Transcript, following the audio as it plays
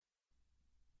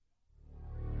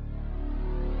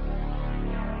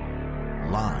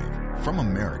Live from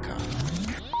America,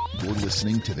 you're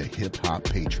listening to the Hip Hop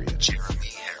Patriot, Jeremy Harrell.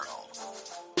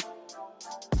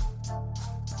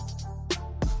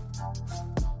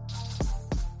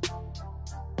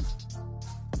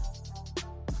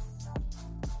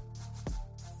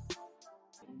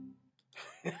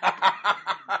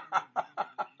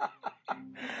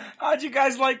 How'd you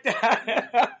guys like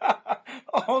that?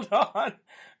 Hold on.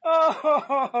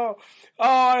 Oh,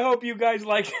 I hope you guys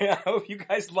liked it. I hope you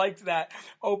guys liked that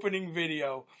opening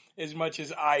video as much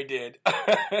as I did.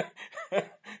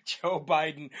 Joe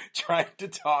Biden trying to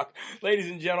talk. Ladies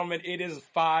and gentlemen, it is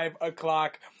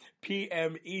 5:00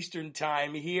 p.m. Eastern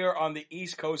Time here on the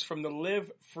East Coast from the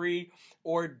Live Free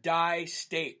or Die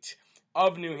state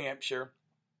of New Hampshire.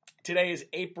 Today is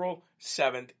April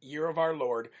 7th, year of our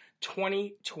Lord,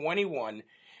 2021,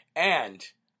 and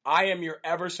I am your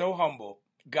ever so humble,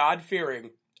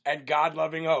 God-fearing, and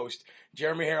God-loving host,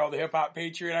 Jeremy Harrell, the Hip Hop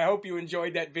Patriot. I hope you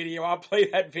enjoyed that video. I'll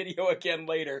play that video again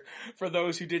later for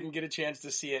those who didn't get a chance to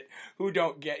see it, who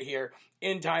don't get here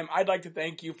in time. I'd like to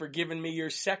thank you for giving me your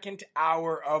second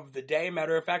hour of the day.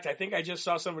 Matter of fact, I think I just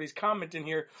saw somebody's comment in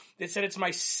here that said it's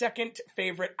my second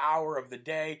favorite hour of the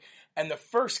day. And the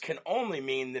first can only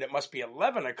mean that it must be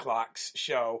 11 o'clock's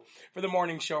show for the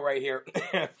morning show right here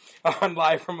on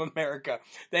Live from America.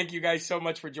 Thank you guys so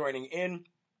much for joining in.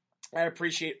 I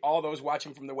appreciate all those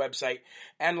watching from the website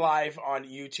and live on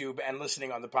YouTube and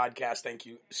listening on the podcast. Thank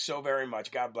you so very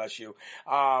much. God bless you.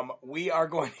 We are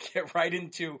going to get right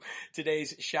into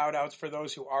today's shout outs for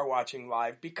those who are watching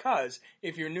live, because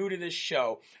if you're new to this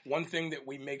show, one thing that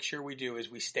we make sure we do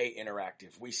is we stay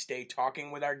interactive. We stay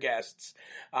talking with our guests,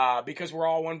 because we're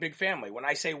all one big family. When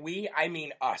I say we, I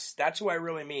mean us. That's who I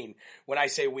really mean when I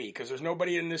say we, because there's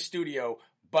nobody in this studio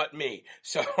but me.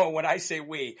 So when I say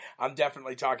we, I'm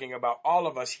definitely talking about all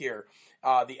of us here,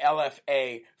 the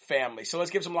LFA family. So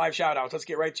let's give some live shout outs. Let's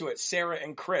get right to it. Sarah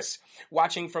and Chris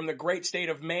watching from the great state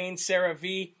of Maine. Sarah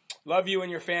V, love you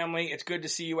and your family. It's good to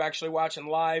see you actually watching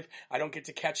live. I don't get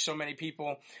to catch so many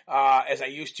people as I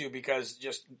used to because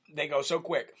just they go so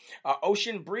quick.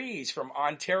 Ocean Breeze from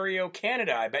Ontario,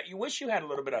 Canada. I bet you wish you had a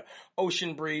little bit of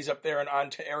ocean breeze up there in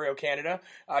Ontario, Canada.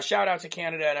 Shout out to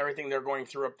Canada and everything they're going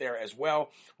through up there as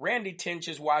well. Randy Tinch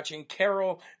is watching.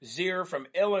 Carol Zier from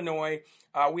Illinois.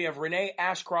 We have Renee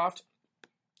Ashcroft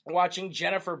watching.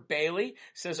 Jennifer Bailey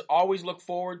says, always look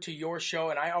forward to your show,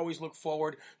 and I always look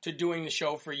forward to doing the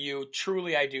show for you.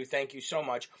 Truly, I do. Thank you so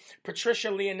much. Patricia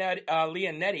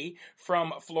Leonetti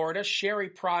from Florida. Sherry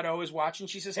Prado is watching.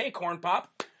 She says, hey, Corn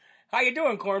Pop. How you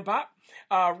doing, Corn Pop?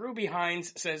 Ruby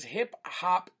Hines says, hip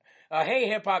hop. Hey,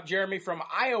 hip hop, Jeremy from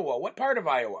Iowa. What part of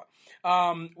Iowa?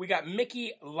 We got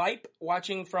Mickey Lipe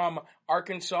watching from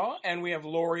Arkansas, and we have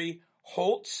Lori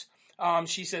Holtz.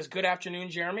 She says, good afternoon,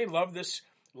 Jeremy. Love this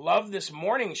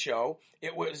morning show.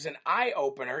 It was an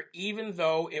eye-opener, even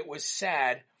though it was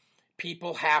sad.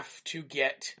 People have to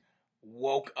get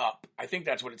woke up. I think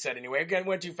that's what it said anyway. Again,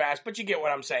 went too fast, but you get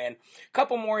what I'm saying.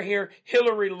 Couple more here.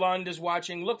 Hillary Lund is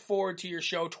watching. Look forward to your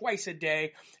show twice a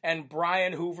day. And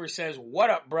Brian Hoover says,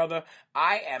 what up, brother?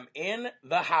 I am in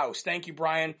the house. Thank you,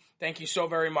 Brian. Thank you so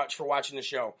very much for watching the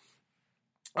show.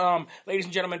 Ladies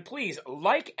and gentlemen, please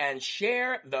like and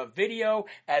share the video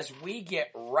as we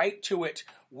get right to it.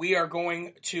 We are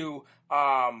going to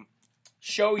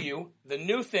show you the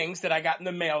new things that I got in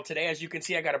the mail today. As you can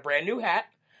see, I got a brand new hat.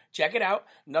 Check it out.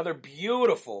 Another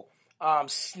beautiful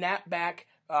snapback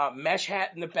mesh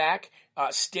hat in the back,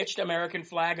 stitched American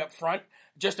flag up front.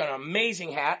 Just an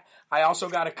amazing hat. I also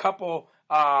got a couple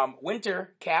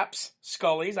winter caps,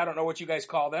 Scullies. I don't know what you guys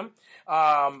call them.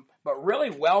 But really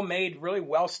well made, really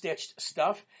well stitched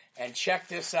stuff. And check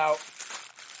this out.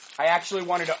 I actually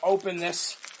wanted to open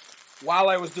this while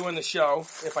I was doing the show,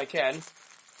 if I can.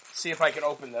 See if I can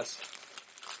open this.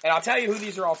 And I'll tell you who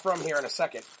these are all from here in a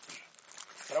second.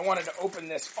 But I wanted to open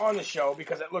this on the show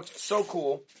because it looked so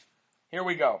cool. Here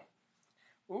we go.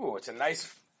 Ooh, it's a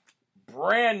nice,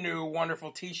 brand new,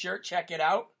 wonderful t-shirt. Check it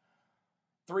out.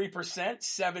 3%,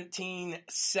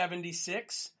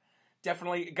 1776.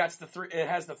 Definitely got it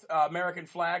has the American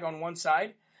flag on one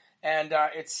side. And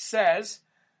it says,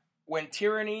 when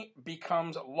tyranny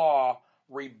becomes law,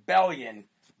 rebellion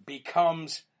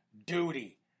becomes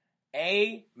duty.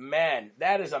 Amen.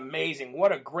 That is amazing.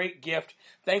 What a great gift.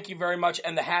 Thank you very much.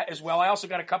 And the hat as well. I also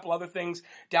got a couple other things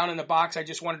down in the box. I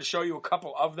just wanted to show you a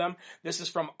couple of them. This is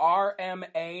from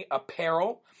RMA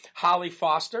Apparel, Holly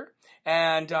Foster.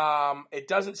 And it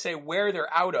doesn't say where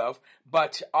they're out of,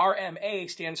 but RMA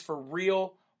stands for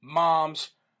Real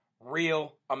Moms,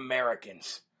 Real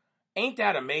Americans. Ain't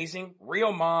that amazing?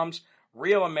 Real moms,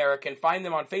 Real American. Find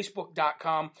them on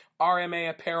Facebook.com, RMA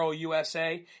Apparel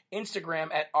USA,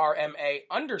 Instagram at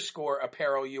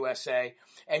RMA_Apparel USA,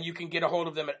 and you can get a hold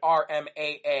of them at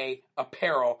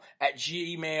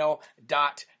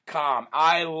RMAAapparel@gmail.com.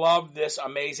 I love this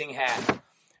amazing hat.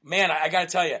 Man, I gotta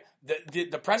tell you,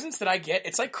 the presents that I get,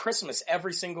 it's like Christmas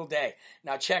every single day.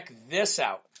 Now check this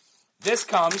out. This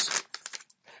comes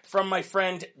from my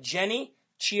friend Jenny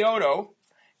Chiodo,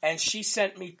 and she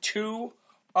sent me two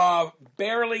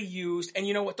barely used, and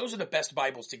you know what? Those are the best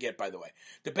Bibles to get, by the way.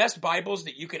 The best Bibles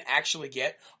that you can actually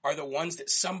get are the ones that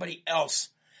somebody else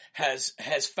has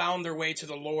found their way to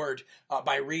the Lord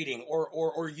by reading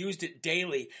or used it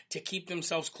daily to keep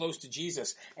themselves close to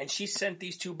Jesus. And she sent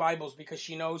these two Bibles because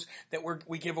she knows that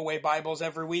we give away Bibles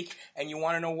every week. And you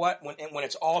want to know what? When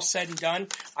it's all said and done,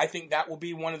 I think that will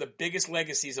be one of the biggest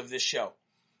legacies of this show.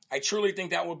 I truly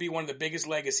think that will be one of the biggest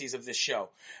legacies of this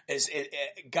show, is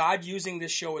God using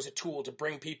this show as a tool to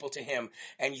bring people to Him,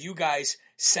 and you guys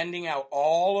sending out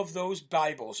all of those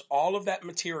Bibles, all of that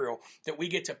material that we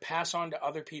get to pass on to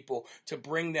other people to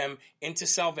bring them into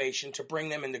salvation, to bring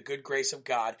them in the good grace of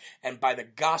God, and by the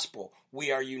gospel,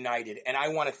 we are united. And I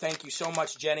want to thank you so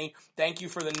much, Jenny. Thank you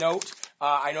for the note.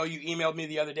 I know you emailed me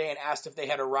the other day and asked if they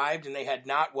had arrived, and they had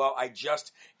not. Well, I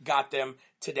just got them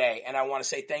today, and I want to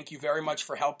say thank you very much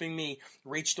for helping me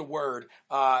reach the word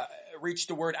out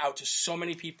to so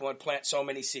many people and plant so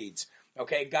many seeds.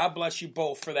 Okay, God bless you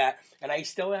both for that. And I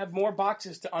still have more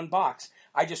boxes to unbox.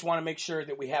 I just want to make sure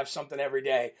that we have something every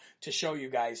day to show you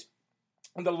guys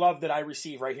the love that I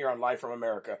receive right here on Live from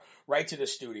America, right to the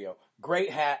studio. Great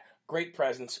hat, great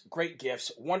presents, great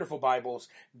gifts, wonderful Bibles.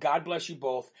 God bless you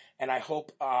both, and I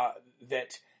hope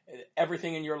that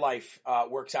everything in your life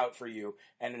works out for you,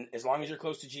 and as long as you're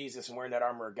close to Jesus and wearing that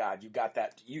armor of God, you got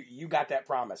that. You got that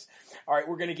promise. All right,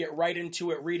 we're going to get right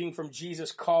into it. Reading from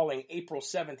Jesus Calling, April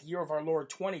 7th, year of our Lord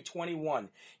 2021.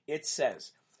 It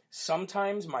says,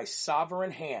 "Sometimes my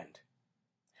sovereign hand,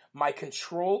 my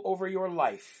control over your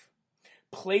life,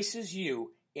 places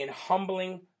you in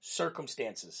humbling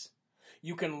circumstances.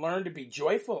 You can learn to be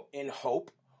joyful in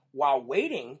hope while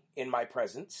waiting in my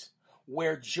presence,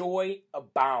 where joy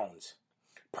abounds.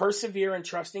 Persevere in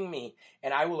trusting me,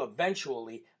 and I will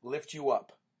eventually lift you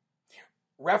up."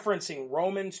 Referencing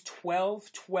Romans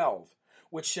 12:12,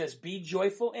 which says, "Be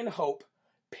joyful in hope,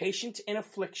 patient in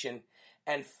affliction,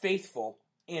 and faithful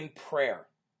in prayer."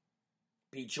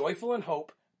 Be joyful in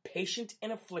hope, patient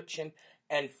in affliction,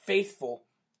 and faithful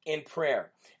in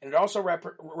prayer. And it also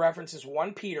references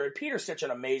 1 Peter. And Peter's such an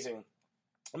amazing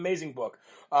book.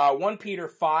 1 Peter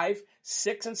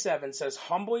 5:6-7 says,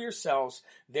 "Humble yourselves,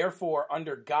 therefore,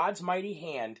 under God's mighty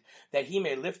hand, that he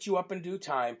may lift you up in due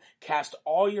time. Cast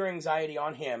all your anxiety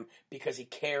on him, because he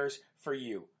cares for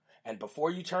you. And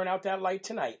before you turn out that light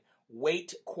tonight,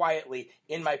 wait quietly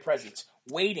in my presence."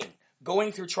 Waiting,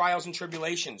 going through trials and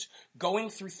tribulations,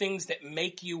 going through things that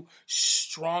make you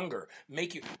stronger,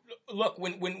 look,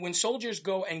 when soldiers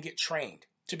go and get trained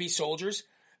to be soldiers,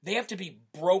 they have to be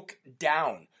broke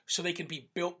down so they can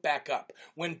be built back up.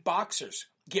 When boxers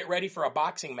get ready for a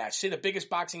boxing match, say the biggest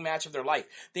boxing match of their life,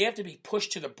 they have to be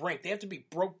pushed to the brink. They have to be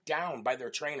broke down by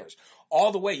their trainers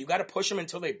all the way. You got to push them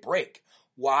until they break.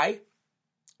 Why?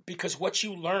 Because what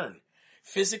you learn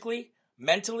physically,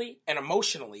 mentally, and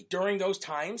emotionally during those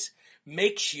times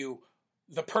makes you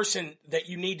the person that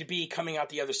you need to be coming out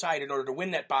the other side in order to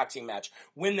win that boxing match,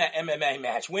 win that MMA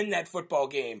match, win that football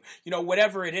game,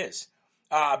 whatever it is.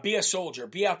 Be a soldier.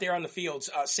 Be out there on the fields,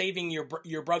 saving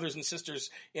your brothers and sisters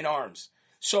in arms.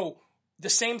 So the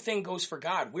same thing goes for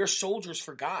God. We're soldiers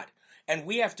for God. And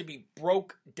we have to be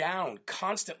broke down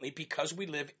constantly because we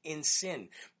live in sin,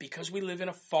 because we live in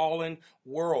a fallen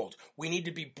world. We need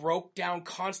to be broke down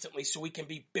constantly so we can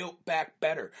be built back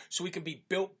better, so we can be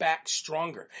built back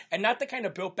stronger. And not the kind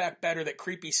of built back better that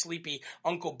creepy, sleepy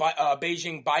Uncle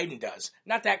Beijing Biden does.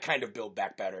 Not that kind of build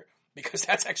back better, because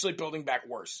that's actually building back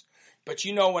worse. But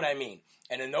you know what I mean.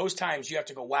 And in those times, you have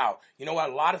to go, wow, you know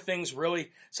what?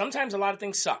 Sometimes a lot of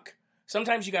things suck.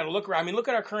 Sometimes you got to look around. I mean, look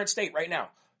at our current state right now.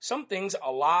 Sometimes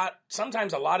a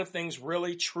lot of things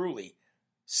really, truly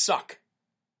suck.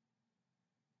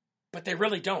 But they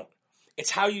really don't. It's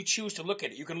how you choose to look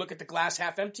at it. You can look at the glass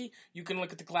half empty. You can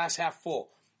look at the glass half full.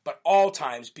 But all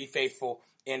times be faithful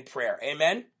in prayer.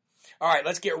 Amen? All right,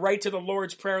 let's get right to the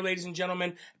Lord's Prayer, ladies and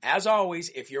gentlemen. As always,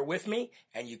 if you're with me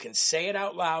and you can say it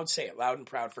out loud, say it loud and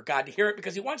proud for God to hear it,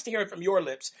 because he wants to hear it from your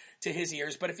lips to his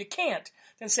ears. But if you can't,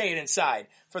 then say it inside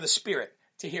for the Spirit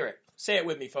to hear it. Say it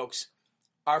with me, folks.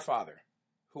 Our Father,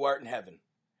 who art in heaven,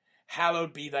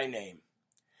 hallowed be thy name.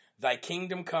 Thy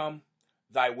kingdom come,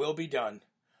 thy will be done,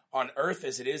 on earth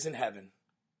as it is in heaven.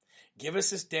 Give us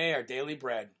this day our daily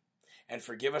bread, and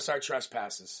forgive us our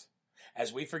trespasses,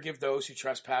 as we forgive those who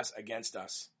trespass against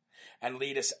us. And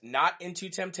lead us not into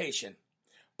temptation,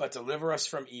 but deliver us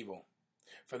from evil.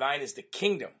 For thine is the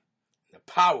kingdom, the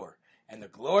power, and the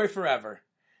glory forever.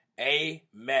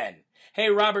 Amen. Hey,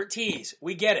 Robert Tees,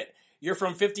 we get it. You're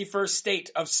from 51st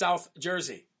State of South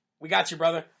Jersey. We got you,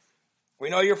 brother. We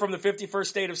know you're from the 51st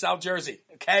State of South Jersey,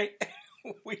 okay?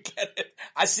 We get it.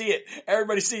 I see it.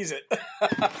 Everybody sees it.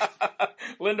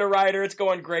 Linda Ryder, it's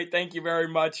going great. Thank you very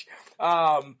much.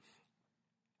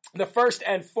 The first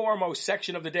and foremost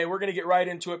section of the day, we're going to get right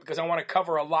into it because I want to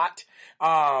cover a lot.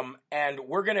 And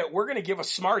we're going to give a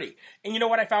Smarty. And you know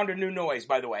what? I found a new noise,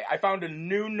 by the way. I found a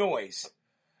new noise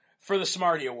for the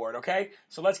Smarty Award, okay?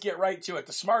 So let's get right to it.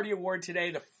 The Smarty Award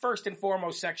today, the first and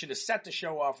foremost section to set the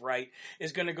show off right,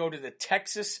 is going to go to the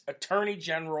Texas Attorney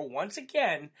General, once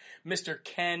again, Mr.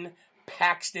 Ken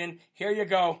Paxton. Here you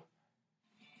go.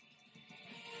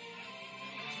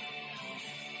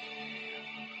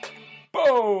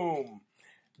 Boom!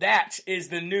 That is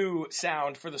the new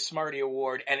sound for the Smarty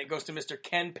Award, and it goes to Mr.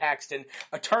 Ken Paxton,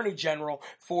 Attorney General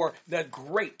for the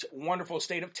great, wonderful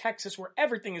state of Texas, where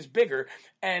everything is bigger.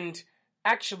 And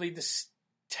actually, the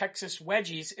Texas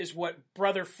wedgies is what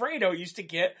Brother Fredo used to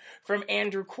get from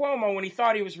Andrew Cuomo when he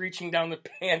thought he was reaching down the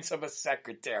pants of a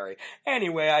secretary.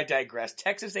 Anyway, I digress.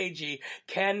 Texas AG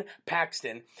Ken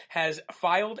Paxton has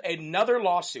filed another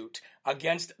lawsuit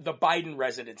against the Biden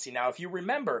residency. Now, if you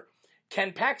remember,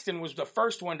 Ken Paxton was the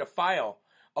first one to file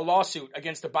a lawsuit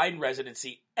against the Biden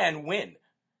residency and win.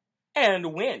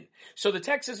 So the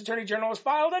Texas Attorney General has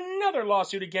filed another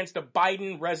lawsuit against the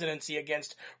Biden residency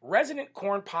against Resident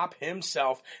Corn Pop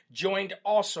himself, joined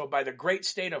also by the great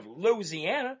state of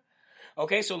Louisiana.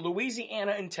 Okay, so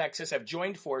Louisiana and Texas have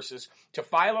joined forces to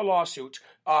file a lawsuit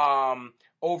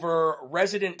over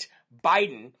Resident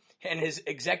Biden and his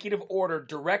executive order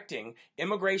directing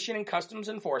Immigration and Customs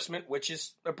Enforcement, which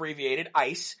is abbreviated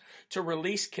ICE, to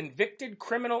release convicted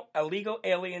criminal illegal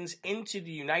aliens into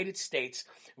the United States,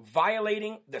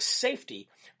 violating the safety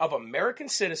of American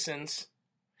citizens.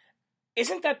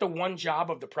 Isn't that the one job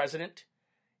of the president?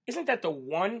 Isn't that the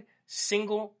one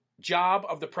single job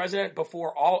of the president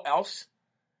before all else?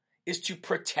 Is to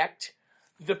protect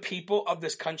the people of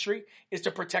this country, is to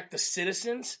protect the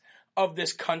citizens of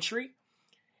this country.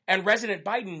 And Resident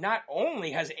Biden not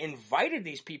only has invited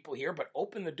these people here, but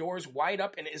opened the doors wide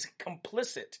up and is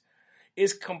complicit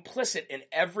in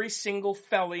every single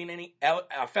felony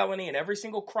and every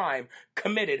single crime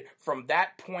committed from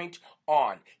that point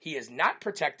on. He is not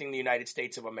protecting the United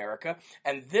States of America,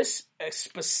 and this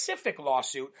specific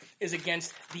lawsuit is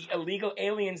against the illegal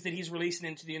aliens that he's releasing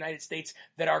into the United States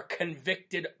that are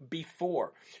convicted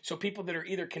before. So people that are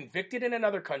either convicted in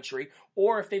another country,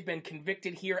 or if they've been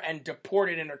convicted here and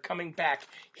deported and are coming back,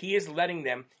 he is letting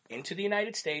them into the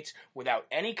United States without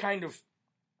any kind of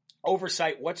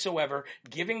oversight whatsoever,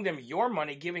 giving them your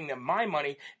money, giving them my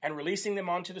money, and releasing them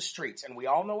onto the streets. And we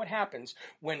all know what happens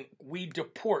when we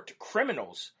deport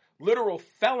criminals, literal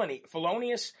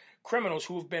felonious criminals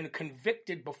who have been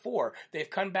convicted before. They've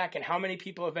come back, and how many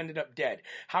people have ended up dead?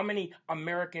 How many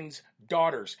Americans'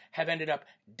 daughters have ended up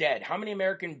dead? How many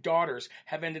American daughters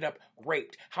have ended up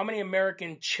raped? How many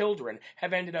American children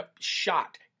have ended up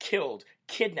shot, killed,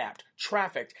 kidnapped,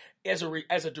 trafficked as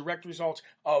a direct result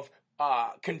of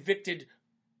convicted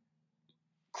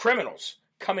criminals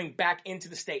coming back into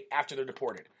the state after they're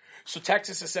deported? So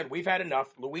Texas has said, we've had enough.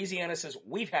 Louisiana says,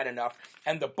 we've had enough.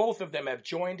 And the both of them have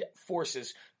joined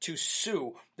forces to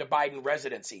sue the Biden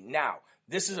residency. Now,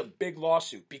 this is a big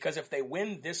lawsuit, because if they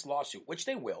win this lawsuit, which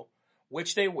they will,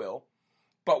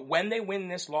 but when they win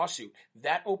this lawsuit,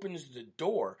 that opens the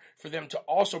door for them to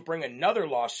also bring another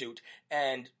lawsuit,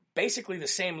 and basically the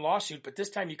same lawsuit, but this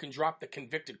time you can drop the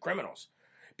convicted criminals.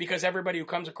 Because everybody who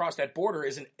comes across that border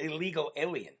is an illegal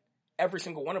alien. Every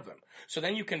single one of them. So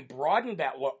then you can broaden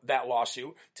that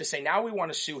lawsuit to say, now we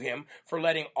want to sue him for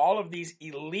letting all of these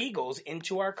illegals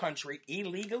into our country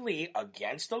illegally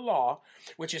against the law,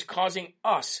 which is causing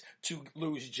us to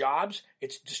lose jobs.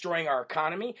 It's destroying our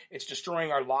economy. It's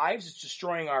destroying our lives. It's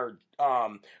destroying our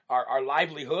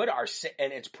livelihood.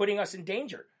 And it's putting us in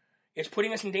danger. It's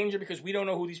putting us in danger because we don't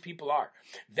know who these people are.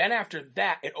 Then after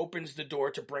that, it opens the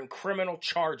door to bring criminal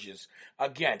charges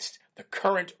against the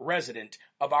current resident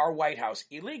of our White House,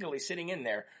 illegally sitting in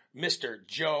there, Mr.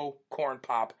 Joe Corn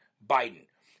Pop Biden.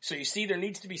 So you see, there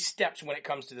needs to be steps when it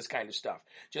comes to this kind of stuff.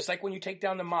 Just like when you take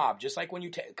down the mob, just like when you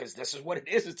take, because this is what it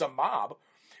is, it's a mob.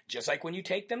 Just like when you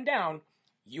take them down,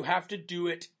 you have to do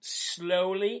it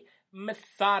slowly,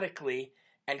 methodically,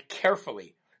 and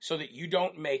carefully, so that you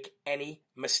don't make any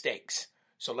mistakes.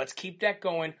 So let's keep that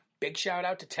going. Big shout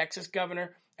out to Texas Attorney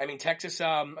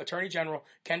General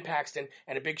Ken Paxton,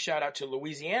 and a big shout out to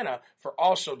Louisiana for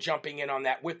also jumping in on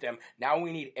that with them. Now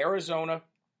we need Arizona.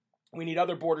 We need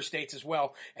other border states as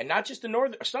well, and not just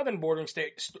the southern border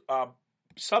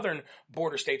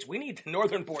states. We need the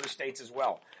northern border states as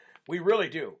well. We really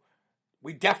do.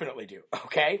 We definitely do.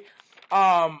 Okay.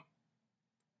 Now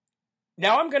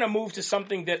I'm going to move to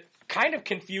something that kind of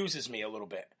confuses me a little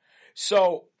bit. So,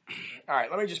 all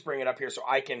right, let me just bring it up here so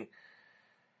I can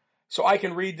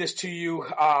read this to you.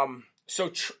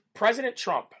 President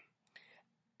Trump.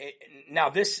 Now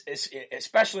this is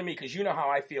especially me because you know how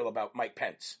I feel about Mike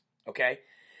Pence. Okay.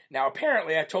 Now,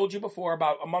 apparently, I told you before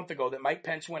about a month ago that Mike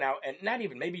Pence went out, and not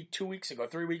even, maybe 3 weeks ago,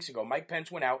 Mike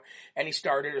Pence went out and he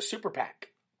started a super PAC.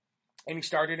 And he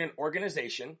started an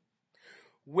organization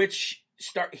which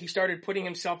he started putting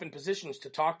himself in positions to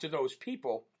talk to those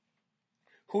people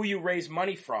who you raise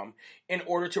money from in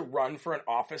order to run for an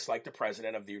office like the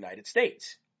President of the United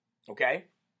States. Okay?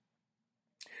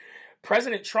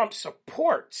 President Trump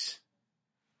supports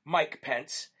Mike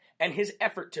Pence and his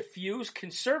effort to fuse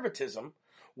conservatism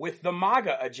with the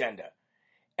MAGA agenda.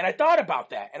 And I thought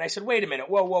about that, and I said, wait a minute,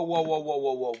 whoa.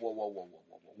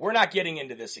 We're not getting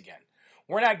into this again.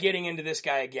 We're not getting into this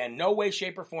guy again. No way,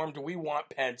 shape, or form do we want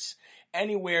Pence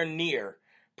anywhere near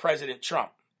President Trump.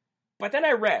 But then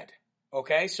I read,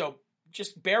 okay, so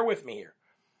just bear with me here.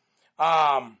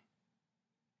 I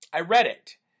read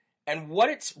it, and what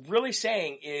it's really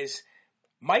saying is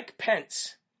Mike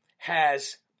Pence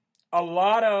has a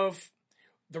lot of,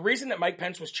 the reason that Mike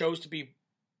Pence was chose to be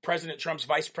President Trump's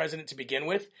vice president to begin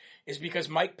with is because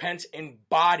Mike Pence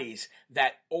embodies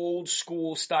that old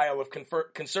school style of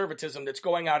conservatism that's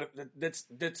going out of,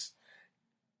 that's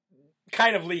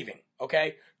kind of leaving,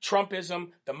 okay? Trumpism,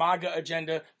 the MAGA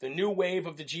agenda, the new wave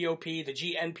of the GOP, the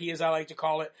GNP as I like to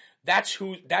call it, that's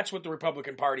what the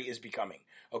Republican Party is becoming,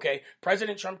 okay?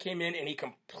 President Trump came in and he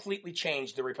completely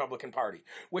changed the Republican Party,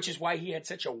 which is why he had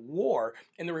such a war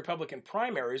in the Republican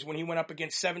primaries when he went up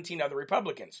against 17 other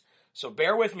Republicans. So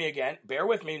bear with me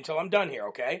until I'm done here,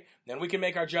 okay? Then we can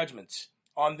make our judgments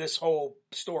on this whole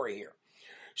story here.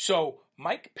 So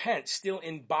Mike Pence still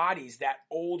embodies that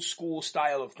old school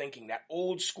style of thinking, that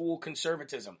old school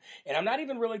conservatism. And I'm not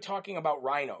even really talking about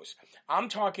rhinos. I'm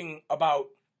talking about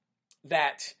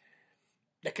the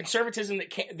conservatism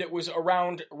that was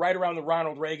right around the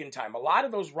Ronald Reagan time. A lot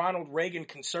of those Ronald Reagan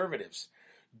conservatives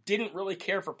didn't really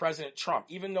care for President Trump,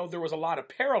 even though there was a lot of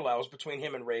parallels between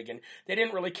him and Reagan. They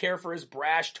didn't really care for his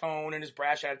brash tone and his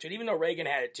brash attitude, even though Reagan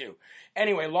had it too.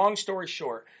 Anyway, long story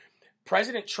short,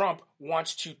 President Trump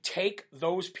wants to take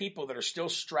those people that are still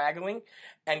straggling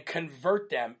and convert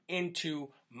them into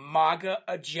MAGA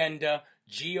agenda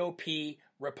GOP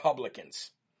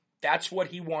Republicans. That's what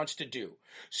he wants to do.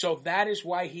 So that is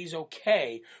why he's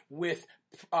okay with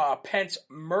Pence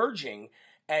merging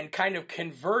and kind of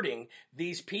converting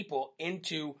these people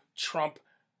into Trumplicans,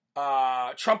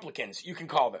 you can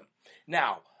call them.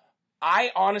 Now,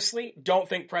 I honestly don't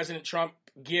think President Trump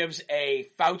gives a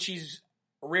Fauci's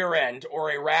rear end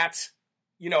or a rat's,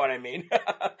 you know what I mean?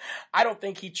 I don't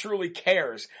think he truly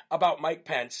cares about Mike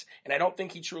Pence, and I don't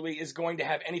think he truly is going to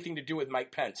have anything to do with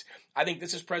Mike Pence. I think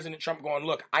this is President Trump going,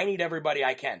 look, I need everybody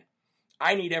I can.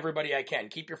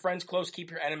 Keep your friends close, keep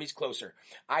your enemies closer.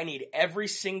 I need every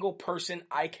single person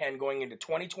I can going into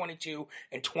 2022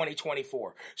 and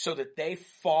 2024 so that they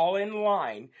fall in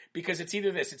line, because it's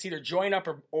either join up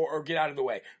or get out of the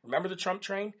way. Remember the Trump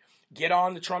train? Get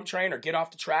on the Trump train or get off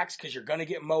the tracks because you're going to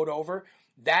get mowed over.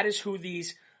 That is who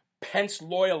these Pence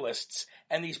loyalists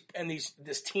and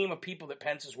this team of people that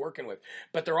Pence is working with.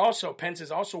 But Pence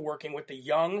is also working with the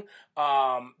young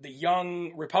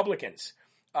Republicans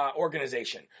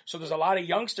organization. So there's a lot of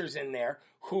youngsters in there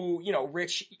who,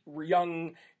 rich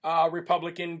young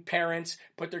Republican parents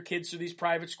put their kids through these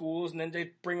private schools, and then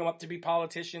they bring them up to be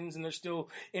politicians, and they're still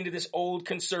into this old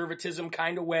conservatism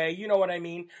kind of way. You know what I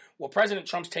mean? Well, President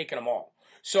Trump's taking them all.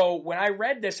 So when I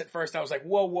read this at first, I was like,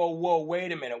 whoa,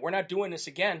 wait a minute. We're not doing this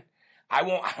again. I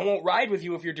won't ride with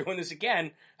you if you're doing this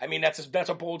again. I mean, that's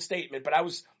a bold statement, but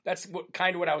that's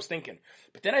kind of what I was thinking.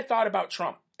 But then I thought about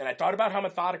Trump, and I thought about how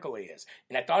methodical he is,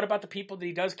 and I thought about the people that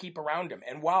he does keep around him.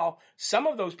 And while some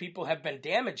of those people have been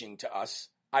damaging to us,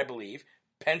 I believe,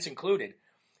 Pence included,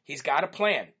 he's got a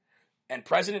plan. And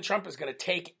President Trump is going to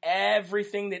take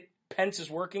everything that Pence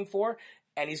is working for,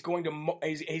 and he's going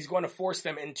to force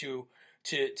them into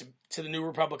the new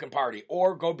Republican Party,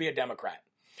 or go be a Democrat.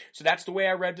 So that's the way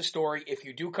I read the story. If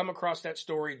you do come across that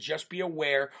story, just be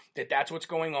aware that that's what's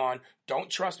going on. Don't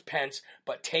trust Pence,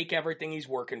 but take everything he's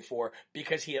working for,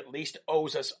 because he at least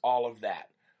owes us all of that.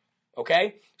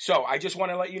 Okay? So I just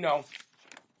want to let you know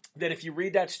that if you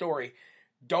read that story,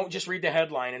 don't just read the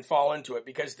headline and fall into it,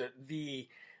 because the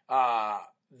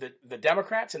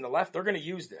Democrats and the left, they're going to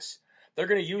use this. They're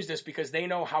going to use this because they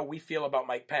know how we feel about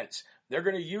Mike Pence. They're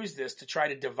going to use this to try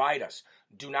to divide us.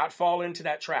 Do not fall into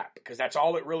that trap, because that's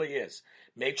all it really is.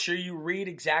 Make sure you read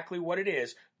exactly what it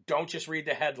is. Don't just read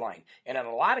the headline. And in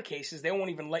a lot of cases, they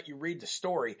won't even let you read the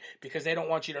story because they don't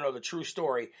want you to know the true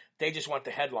story. They just want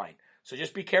the headline. So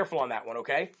just be careful on that one,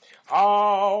 okay?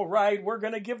 All right, we're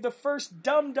going to give the first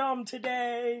dum-dum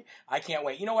today. I can't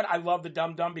wait. You know what? I love the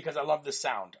dum-dum because I love the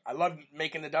sound. I love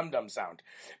making the dum-dum sound.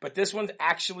 But this one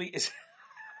actually is...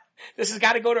 this has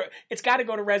got to go to... It's got to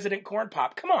go to Resident Corn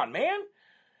Pop. Come on, man.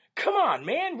 Come on,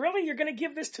 man. Really? You're going to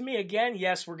give this to me again?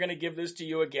 Yes, we're going to give this to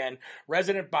you again.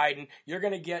 Resident Biden, you're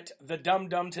going to get the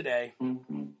dum-dum today.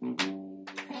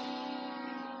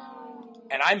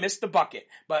 And I missed the bucket,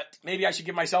 but maybe I should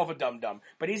give myself a dum-dum.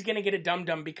 But he's going to get a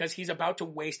dum-dum because he's about to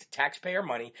waste taxpayer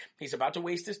money. He's about to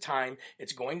waste his time.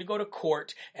 It's going to go to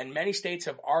court, and many states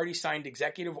have already signed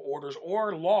executive orders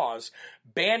or laws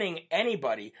banning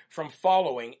anybody from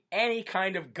following any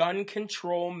kind of gun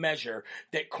control measure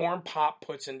that Corn Pop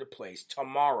puts into place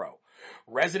tomorrow.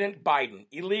 Resident Biden,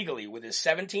 illegally, with his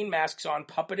 17 masks on,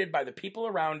 puppeted by the people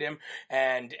around him,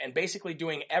 and basically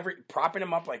propping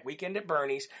him up like Weekend at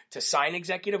Bernie's to sign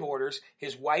executive orders.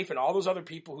 His wife and all those other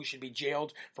people who should be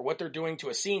jailed for what they're doing to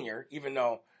a senior, even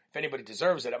though if anybody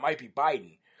deserves it, it might be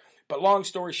Biden. But long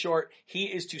story short, he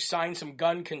is to sign some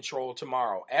gun control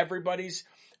tomorrow. Everybody's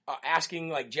asking,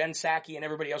 like Jen Psaki and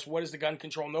everybody else, what is the gun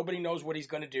control? Nobody knows what he's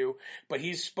going to do, but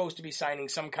he's supposed to be signing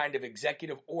some kind of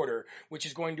executive order, which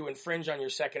is going to infringe on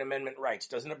your Second Amendment rights.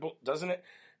 Doesn't it?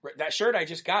 That shirt I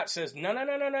just got says,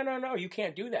 no, you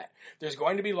can't do that. There's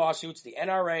going to be lawsuits. The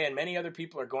NRA and many other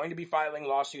people are going to be filing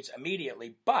lawsuits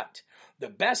immediately, but the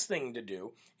best thing to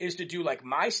do is to do like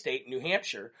my state, New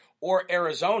Hampshire, or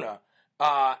Arizona,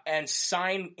 and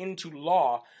sign into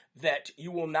law that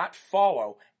you will not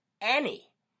follow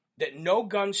that no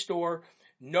gun store,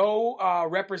 no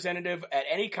representative at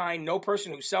any kind, no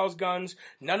person who sells guns,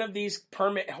 none of these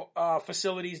permit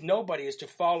facilities, nobody is to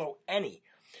follow any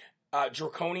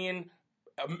draconian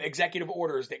executive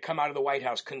orders that come out of the White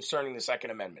House concerning the Second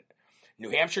Amendment.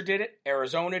 New Hampshire did it,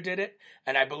 Arizona did it,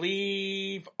 and I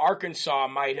believe Arkansas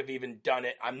might have even done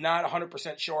it. I'm not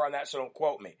 100% sure on that, so don't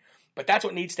quote me. But that's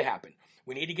what needs to happen.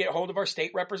 We need to get a hold of our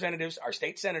state representatives, our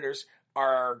state senators,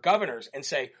 our governors, and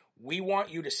say, we want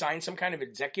you to sign some kind of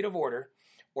executive order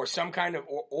or some kind of,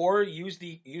 or use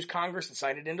Congress and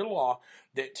sign it into law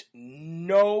that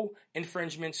no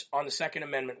infringements on the Second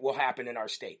Amendment will happen in our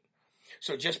state.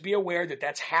 So just be aware that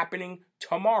that's happening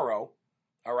tomorrow,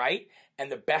 all right?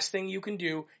 And the best thing you can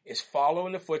do is follow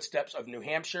in the footsteps of New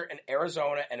Hampshire and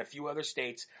Arizona and a few other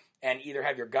states, and either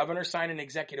have your governor sign an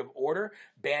executive order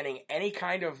banning any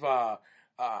kind of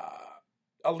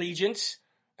allegiance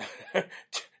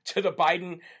to the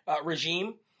Biden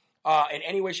regime in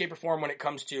any way, shape, or form when it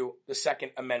comes to the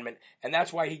Second Amendment. And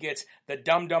that's why he gets the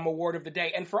Dum Dum Award of the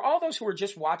day. And for all those who are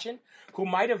just watching, who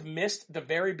might have missed the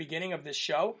very beginning of this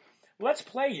show, let's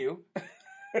play you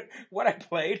what I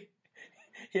played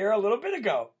here a little bit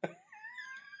ago.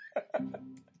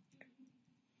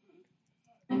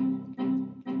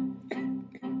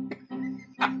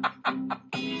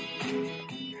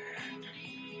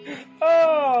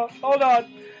 Oh, hold on.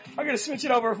 I'm going to switch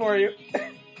it over for you.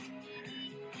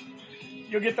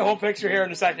 You'll get the whole picture here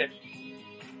in a second.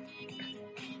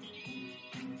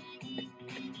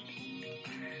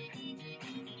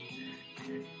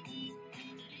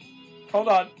 Hold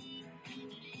on.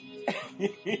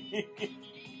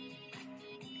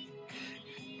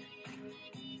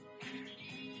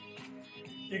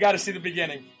 You got to see the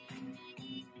beginning.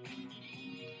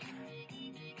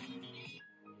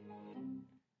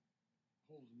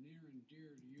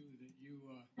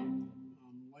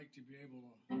 To be able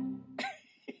to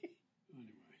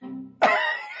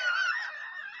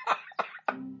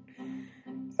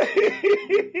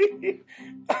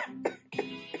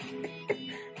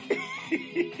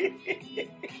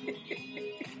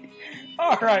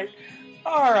anyway.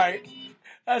 All right.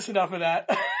 That's enough of that.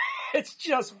 It's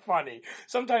just funny.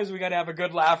 Sometimes we got to have a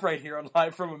good laugh right here on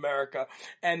Live from America.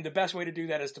 And the best way to do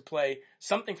that is to play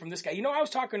something from this guy. You know, I was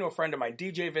talking to a friend of mine,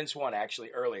 DJ Vince One,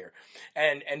 actually, earlier.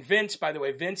 And Vince, by the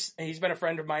way, he's been a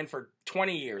friend of mine for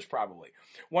 20 years, probably.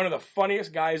 One of the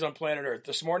funniest guys on planet Earth.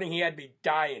 This morning, he had me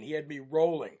dying. He had me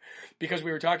rolling because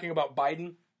we were talking about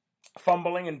Biden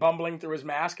fumbling and bumbling through his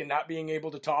mask and not being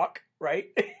able to talk, right?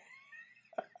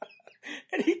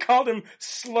 And he called him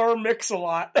Slur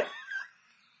Mix-a-Lot.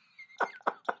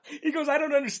 He goes, I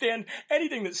don't understand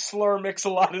anything that Slur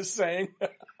Mix-a-Lot is saying.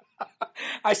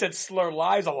 I said slur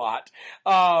lies a lot.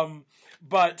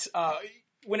 But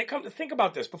when it comes to think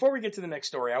about this, before we get to the next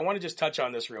story, I want to just touch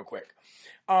on this real quick.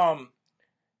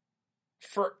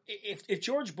 If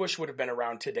George Bush would have been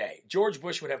around today, George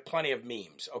Bush would have plenty of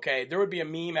memes, okay? There would be a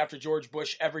meme after George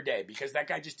Bush every day because that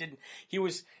guy just didn't,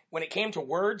 when it came to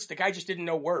words, the guy just didn't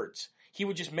know words. He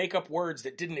would just make up words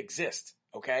that didn't exist,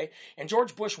 okay? And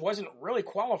George Bush wasn't really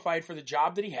qualified for the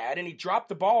job that he had, and he dropped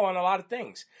the ball on a lot of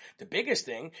things. The biggest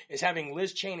thing is having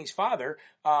Liz Cheney's father,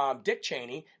 Dick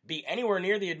Cheney, be anywhere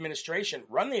near the administration,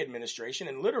 run the administration,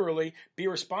 and literally be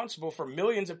responsible for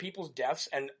millions of people's deaths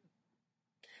and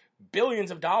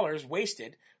billions of dollars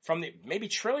wasted maybe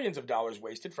trillions of dollars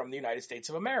wasted from the United States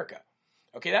of America.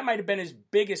 Okay, that might have been his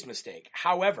biggest mistake.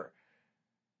 However,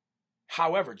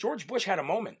 George Bush had a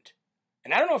moment.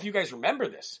 And I don't know if you guys remember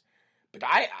this, but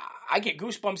I get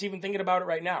goosebumps even thinking about it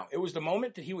right now. It was the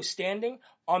moment that he was standing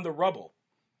on the rubble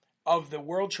of the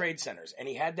World Trade Centers, and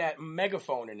he had that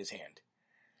megaphone in his hand.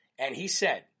 And he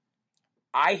said,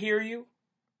 "I hear you,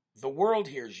 the world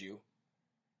hears you,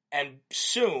 and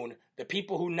soon the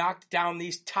people who knocked down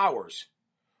these towers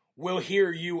will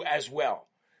hear you as well."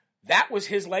 That was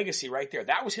his legacy right there.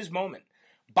 That was his moment.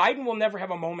 Biden will never have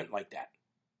a moment like that.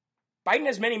 Biden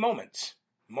has many moments.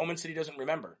 Moments that he doesn't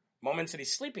remember. Moments that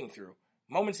he's sleeping through.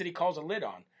 Moments that he calls a lid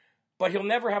on. But he'll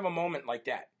never have a moment like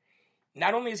that.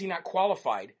 Not only is he not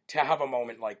qualified to have a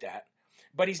moment like that,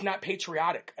 but he's not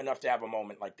patriotic enough to have a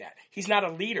moment like that. He's not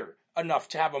a leader enough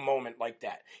to have a moment like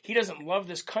that. He doesn't love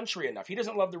this country enough. He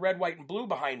doesn't love the red, white, and blue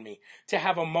behind me to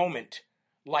have a moment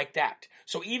like that.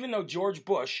 So even though George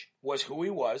Bush was who he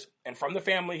was, and from the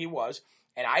family he was,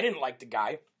 and I didn't like the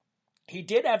guy, he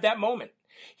did have that moment.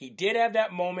 He did have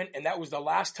that moment, and that was the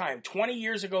last time, 20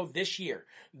 years ago this year,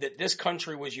 that this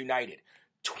country was united.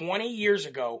 20 years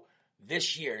ago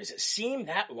this year. Does it seem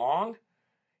that long?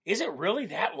 Is it really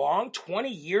that long? 20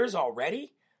 years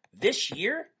already? This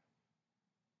year?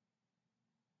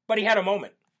 But he had a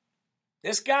moment.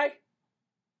 This guy?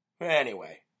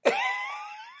 Anyway.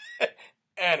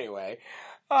 Anyway.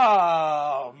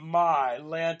 Oh, my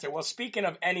lantern. Well, speaking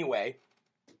of anyway,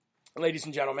 ladies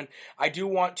and gentlemen, I do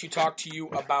want to talk to you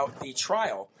about the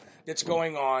trial that's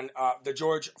going on, the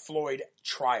George Floyd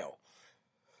trial.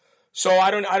 So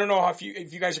I don't know if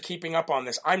you guys are keeping up on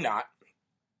this. I'm not.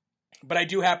 But I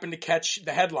do happen to catch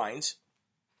the headlines,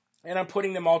 and I'm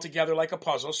putting them all together like a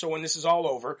puzzle, so when this is all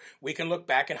over, we can look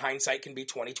back and hindsight can be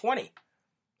 2020.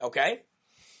 Okay?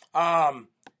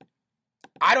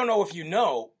 I don't know if you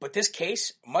know, but this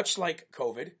case, much like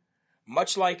COVID,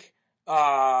 much like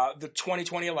the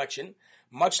 2020 election,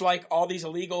 much like all these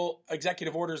illegal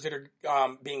executive orders that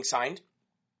are being signed,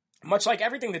 much like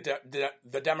everything that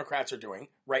the Democrats are doing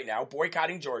right now,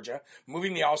 boycotting Georgia,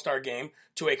 moving the All-Star game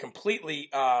to a completely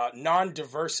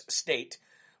non-diverse state,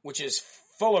 which is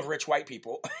full of rich white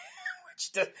people,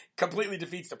 which completely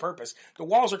defeats the purpose. The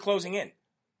walls are closing in.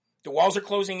 The walls are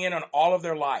closing in on all of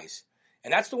their lies.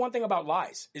 And that's the one thing about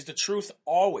lies, is the truth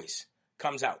always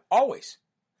comes out. Always.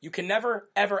 You can never,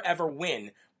 ever, ever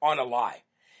win on a lie.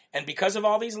 And because of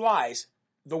all these lies,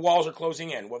 the walls are closing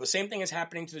in. Well, the same thing is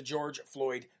happening to the George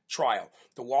Floyd trial.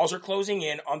 The walls are closing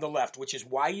in on the left, which is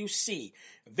why you see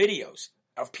videos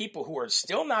of people who are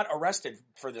still not arrested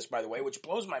for this, by the way, which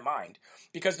blows my mind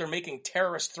because they're making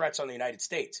terrorist threats on the United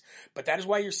States. But that is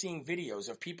why you're seeing videos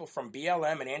of people from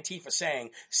BLM and Antifa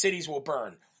saying cities will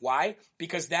burn. Why?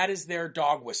 Because that is their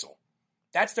dog whistle.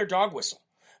 That's their dog whistle.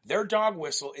 Their dog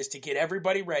whistle is to get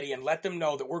everybody ready and let them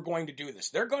know that we're going to do this.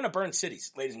 They're going to burn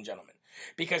cities, ladies and gentlemen.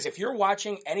 Because if you're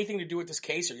watching anything to do with this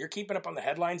case or you're keeping up on the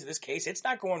headlines of this case, it's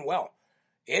not going well.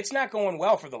 It's not going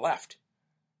well for the left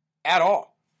at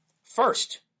all.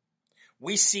 First,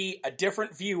 we see a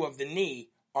different view of the knee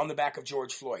on the back of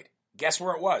George Floyd. Guess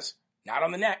where it was? Not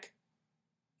on the neck.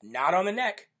 Not on the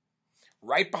neck.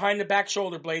 Right behind the back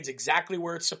shoulder blades, exactly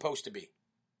where it's supposed to be.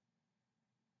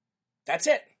 That's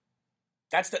it.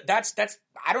 That's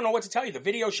I don't know what to tell you. The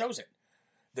video shows it.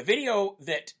 The video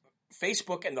that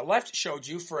Facebook and the left showed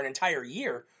you for an entire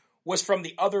year was from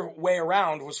the other way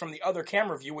around, was from the other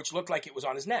camera view, which looked like it was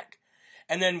on his neck.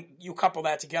 And then you couple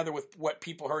that together with what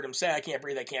people heard him say, I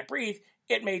can't breathe.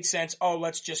 It made sense. Oh,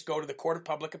 let's just go to the court of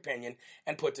public opinion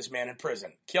and put this man in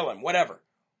prison. Kill him, whatever.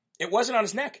 It wasn't on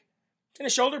his neck. It's in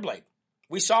his shoulder blade.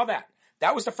 We saw that.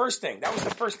 That was the first thing. That was the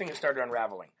first thing that started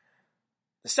unraveling.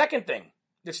 The second thing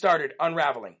that started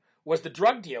unraveling was the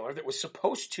drug dealer that was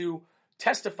supposed to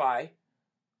testify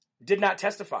did not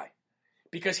testify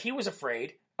because he was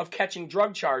afraid of catching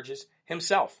drug charges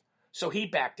himself. So he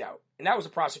backed out, and that was a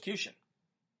prosecution.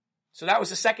 So that was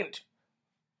the second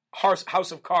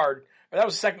house of card, or that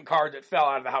was the second card that fell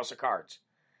out of the house of cards.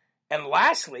 And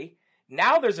lastly,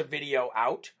 now there's a video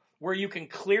out where you can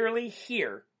clearly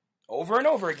hear over and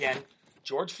over again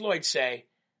George Floyd say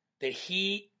that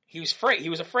he was afraid,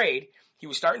 he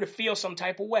was starting to feel some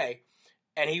type of way,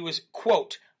 and he was,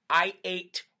 quote, I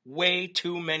ate way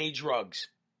too many drugs.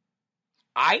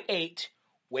 I ate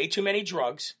way too many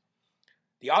drugs.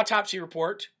 The autopsy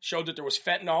report showed that there was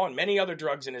fentanyl and many other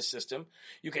drugs in his system.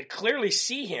 You could clearly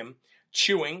see him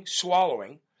chewing,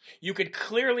 swallowing. You could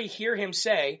clearly hear him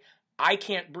say, I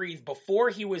can't breathe, before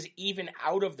he was even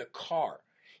out of the car.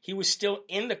 He was still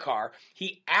in the car.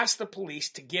 He asked the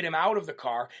police to get him out of the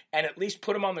car and at least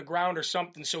put him on the ground or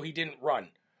something so he didn't run,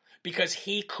 because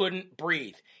he couldn't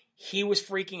breathe. He was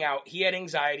freaking out. He had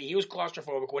anxiety. He was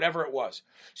claustrophobic, whatever it was.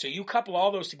 So you couple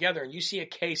all those together and you see a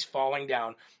case falling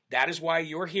down. That is why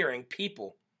you're hearing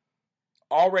people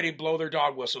already blow their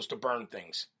dog whistles to burn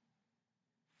things.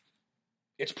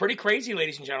 It's pretty crazy,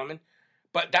 ladies and gentlemen.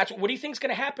 But what do you think is going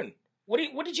to happen?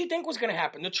 What did you think was going to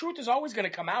happen? The truth is always going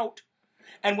to come out.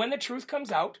 And when the truth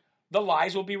comes out, the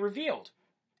lies will be revealed.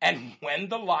 And when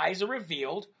the lies are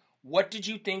revealed, what did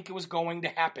you think was going to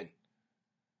happen?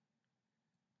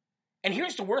 And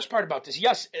here's the worst part about this.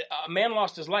 Yes, a man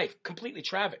lost his life. Completely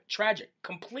tragic.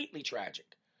 Completely tragic.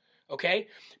 Okay?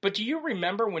 But do you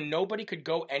remember when nobody could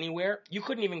go anywhere? You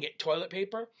couldn't even get toilet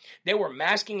paper. They were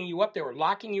masking you up. They were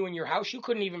locking you in your house. You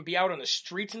couldn't even be out on the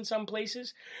streets in some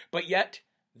places. But yet,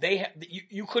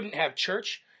 you couldn't have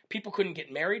church. People couldn't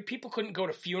get married. People couldn't go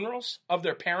to funerals of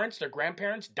their parents, their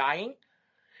grandparents dying.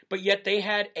 But yet they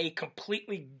had a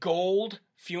completely gold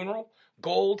funeral,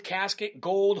 gold casket,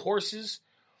 gold horses.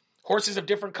 Horses of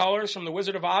different colors from the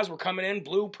Wizard of Oz were coming in,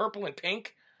 blue, purple, and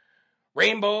pink.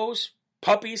 Rainbows,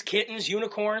 puppies, kittens,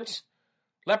 unicorns,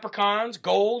 leprechauns,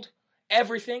 gold,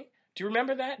 everything. Do you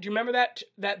remember that? Do you remember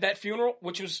that funeral,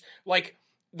 which was like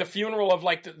the funeral of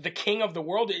like the king of the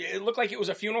world? It looked like it was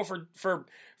a funeral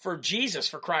for Jesus,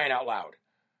 for crying out loud.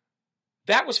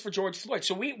 That was for George Floyd.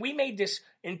 So we made this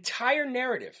entire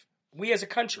narrative. We as a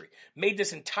country made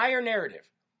this entire narrative.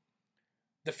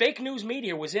 The fake news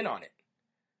media was in on it.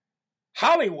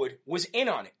 Hollywood was in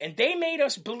on it, and they made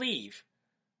us believe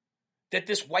that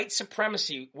this white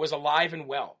supremacy was alive and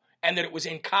well, and that it was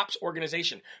in cops'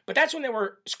 organization. But that's when they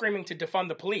were screaming to defund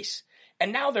the police.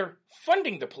 And now they're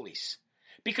funding the police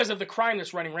because of the crime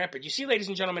that's running rampant. You see, ladies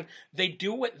and gentlemen, they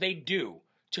do what they do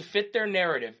to fit their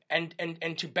narrative and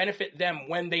to benefit them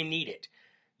when they need it.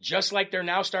 Just like they're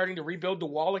now starting to rebuild the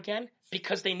wall again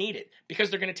because they need it, because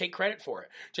they're going to take credit for it.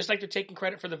 Just like they're taking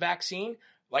credit for the vaccine,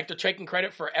 like they're taking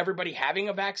credit for everybody having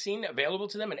a vaccine available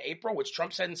to them in April, which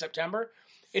Trump said in September.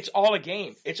 It's all a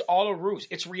game. It's all a ruse.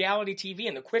 It's reality TV.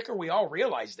 And the quicker we all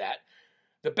realize that,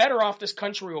 the better off this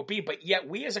country will be. But yet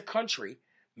we as a country,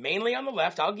 mainly on the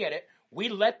left, I'll get it, we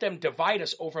let them divide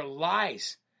us over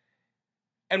lies.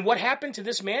 And what happened to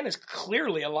this man is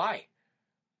clearly a lie.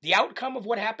 The outcome of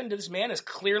what happened to this man is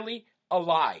clearly a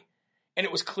lie. And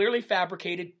it was clearly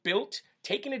fabricated, built,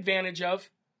 taken advantage of,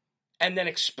 and then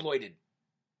exploited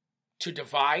to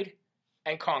divide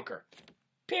and conquer.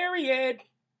 Period.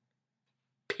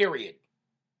 Period.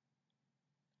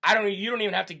 You don't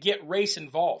even have to get race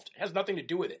involved. It has nothing to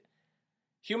do with it.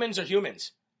 Humans are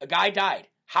humans. A guy died.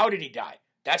 How did he die?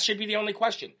 That should be the only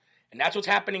question. And that's what's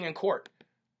happening in court.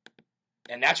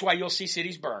 And that's why you'll see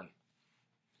cities burn.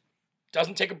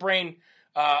 Doesn't take a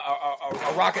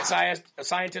rocket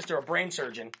scientist or a brain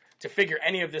surgeon to figure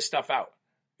any of this stuff out.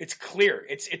 It's clear.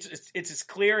 It's as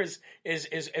clear as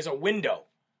a window.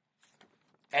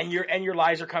 And your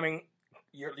lies are coming.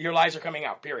 Your lies are coming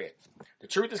out. Period. The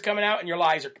truth is coming out, and your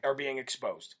lies are being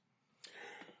exposed.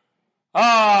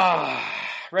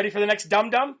 Ready for the next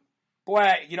dum-dum?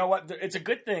 Boy, you know what? It's a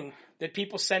good thing that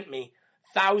people sent me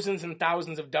thousands and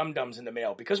thousands of dum-dums in the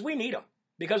mail, because we need them,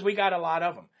 because we got a lot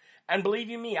of them. And believe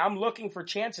you me, I'm looking for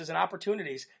chances and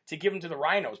opportunities to give them to the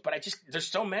rhinos, but there's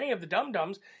so many of the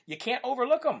dum-dums, you can't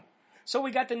overlook them. So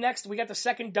we got the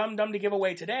second dum-dum to give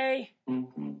away today.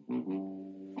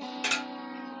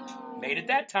 Made it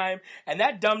that time, and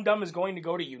that dum-dum is going to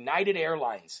go to United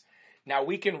Airlines. Now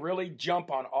we can really jump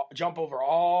over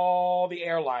all the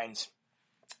airlines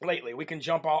lately. We can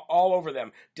jump all over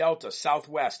them. Delta,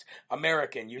 Southwest,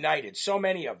 American, United, so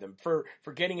many of them for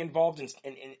getting involved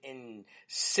in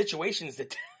situations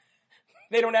that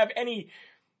they don't have any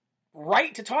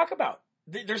right to talk about.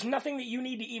 There's nothing that you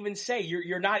need to even say.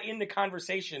 You're not in the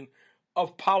conversation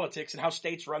of politics and how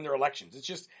states run their elections.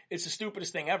 It's the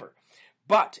stupidest thing ever.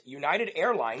 But United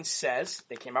Airlines says,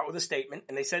 they came out with a statement,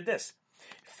 and they said this: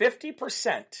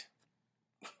 50%,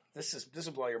 this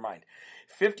will blow your mind,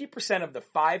 50% of the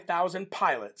 5,000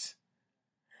 pilots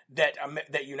that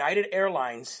United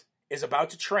Airlines is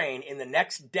about to train in the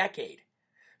next decade.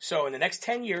 So in the next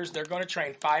 10 years, they're going to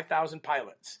train 5,000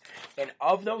 pilots. And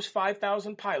of those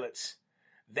 5,000 pilots,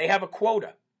 they have a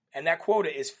quota. And that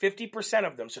quota is 50%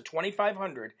 of them, so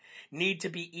 2,500, need to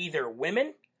be either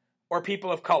women or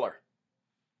people of color.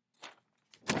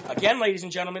 Again, ladies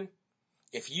and gentlemen,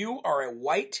 if you are a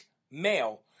white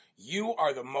male, you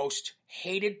are the most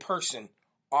hated person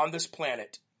on this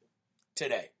planet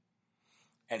today.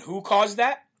 And who caused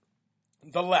that?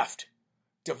 The left.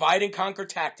 Divide and conquer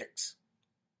tactics.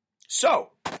 So,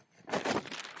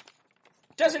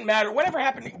 doesn't matter. Whatever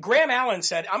happened. Graham Allen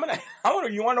said, you want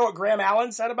to know what Graham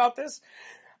Allen said about this?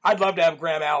 I'd love to have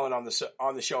Graham Allen on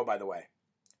the show, by the way.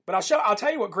 But I'll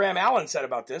tell you what Graham Allen said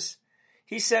about this.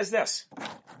 He says this,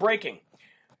 breaking.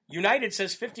 United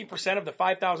says 50% of the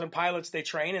 5,000 pilots they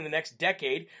train in the next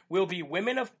decade will be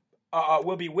women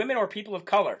or people of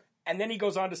color. And then he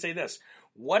goes on to say this,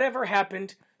 whatever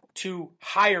happened to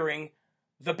hiring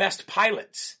the best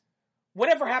pilots?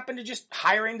 Whatever happened to just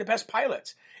hiring the best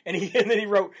pilots? And then he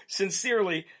wrote,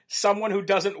 sincerely, someone who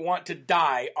doesn't want to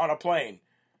die on a plane.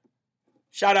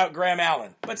 Shout out Graham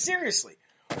Allen. But seriously,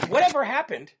 whatever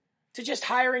happened to just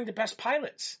hiring the best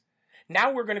pilots?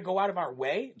 Now we're going to go out of our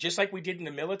way, just like we did in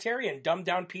the military, and dumb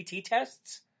down PT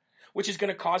tests, which is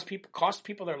going to cost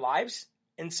people their lives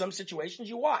in some situations.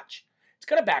 You watch. It's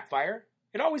going to backfire.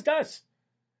 It always does.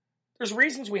 There's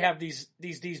reasons we have these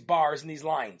bars and these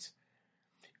lines.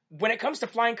 When it comes to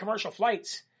flying commercial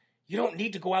flights, you don't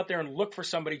need to go out there and look for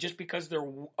somebody just because they're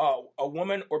a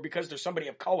woman or because they're somebody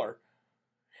of color.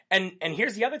 And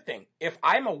here's the other thing. If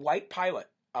I'm a white pilot,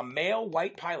 a male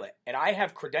white pilot, and I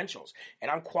have credentials,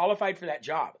 and I'm qualified for that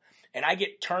job, and I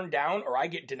get turned down or I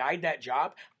get denied that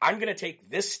job, I'm going to take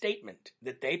this statement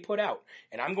that they put out,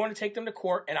 and I'm going to take them to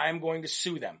court, and I'm going to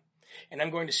sue them. And I'm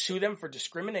going to sue them for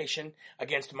discrimination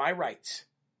against my rights.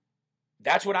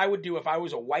 That's what I would do if I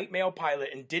was a white male pilot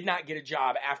and did not get a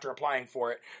job after applying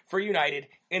for it for United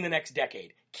in the next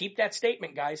decade. Keep that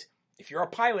statement, guys. If you're a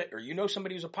pilot or you know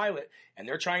somebody who's a pilot and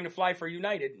they're trying to fly for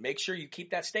United, make sure you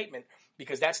keep that statement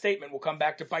because that statement will come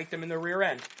back to bite them in the rear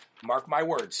end. Mark my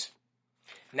words.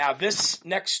 Now, this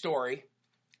next story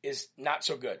is not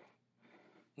so good.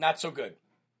 Not so good.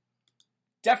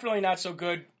 Definitely not so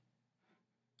good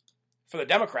for the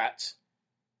Democrats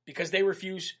because they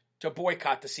refuse to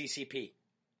boycott the CCP.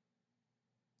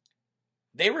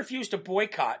 They refuse to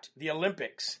boycott the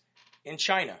Olympics in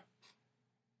China,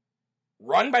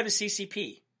 run by the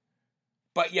CCP,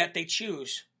 but yet they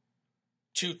choose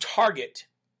to target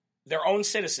their own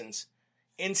citizens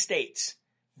in states,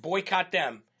 boycott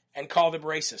them, and call them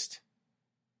racist.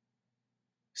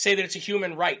 Say that it's a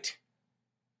human right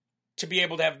to be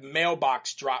able to have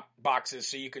mailbox drop boxes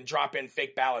so you can drop in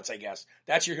fake ballots, I guess.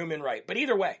 That's your human right. But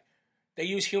either way, they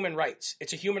use human rights.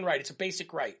 It's a human right. It's a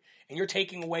basic right. And you're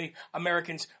taking away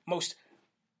Americans' most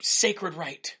sacred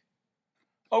right.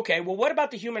 Okay, well, what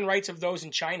about the human rights of those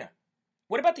in China?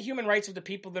 What about the human rights of the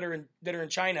people that are in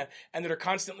China and that are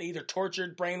constantly either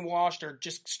tortured, brainwashed, or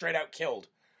just straight out killed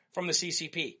from the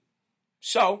CCP?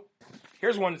 So,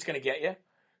 here's one that's going to get you.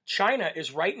 China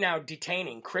is right now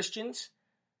detaining Christians.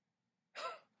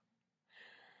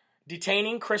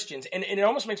 And it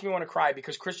almost makes me want to cry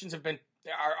because Christians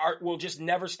will just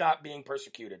never stop being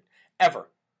persecuted. Ever.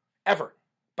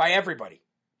 By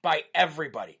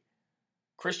everybody.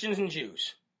 Christians and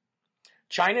Jews.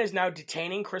 China is now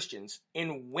detaining Christians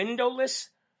in windowless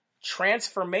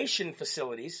transformation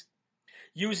facilities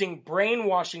using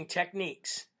brainwashing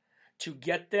techniques to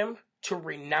get them to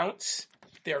renounce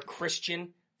their Christian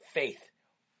faith.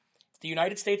 The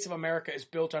United States of America is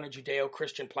built on a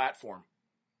Judeo-Christian platform.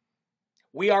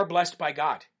 We are blessed by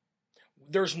God.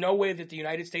 There's no way that the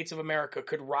United States of America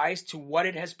could rise to what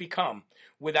it has become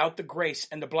without the grace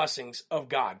and the blessings of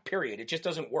God, period. It just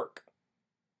doesn't work.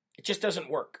 It just doesn't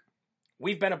work.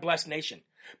 We've been a blessed nation,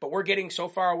 but we're getting so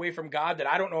far away from God that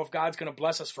I don't know if God's going to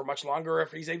bless us for much longer or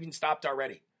if he's even stopped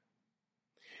already.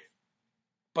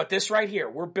 But this right here,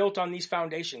 we're built on these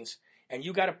foundations, and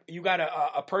you got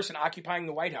a person occupying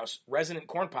the White House, resident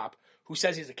corn pop, who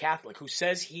says he's a Catholic, who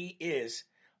says he is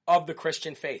of the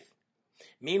Christian faith.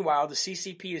 Meanwhile, the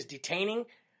CCP is detaining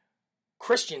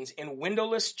Christians in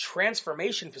windowless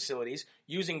transformation facilities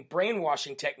using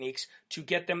brainwashing techniques to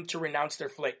get them to renounce their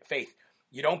faith.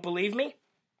 You don't believe me?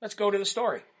 Let's go to the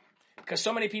story. Because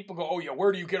so many people go, oh yeah,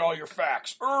 where do you get all your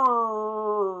facts? I'm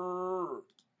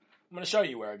going to show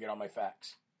you where I get all my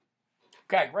facts.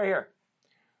 Okay, right here.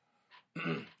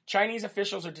 Chinese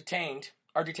officials are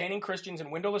detaining Christians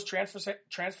in windowless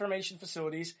transformation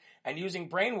facilities and using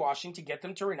brainwashing to get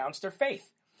them to renounce their faith.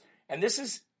 And this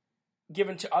is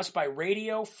given to us by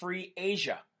Radio Free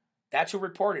Asia. That's who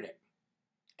reported it.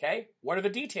 Okay, what are the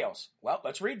details? Well,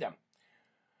 let's read them.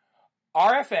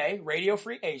 RFA, Radio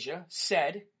Free Asia,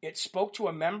 said it spoke to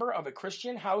a member of a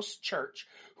Christian house church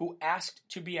who asked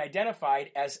to be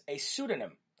identified as a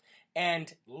pseudonym,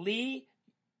 and Li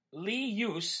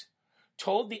Yus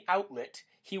told the outlet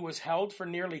he was held for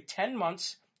nearly 10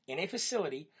 months in a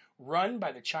facility run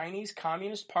by the Chinese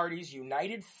Communist Party's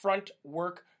United Front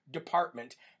Work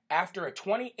Department after a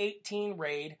 2018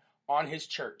 raid on his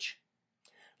church.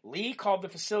 Lee called the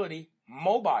facility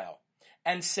mobile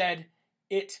and said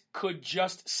it could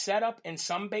just set up in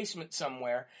some basement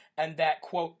somewhere and that,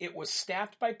 quote, it was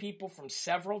staffed by people from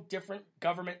several different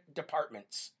government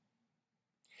departments.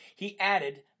 He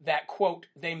added that, quote,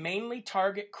 they mainly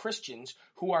target Christians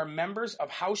who are members of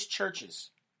house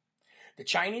churches. The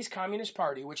Chinese Communist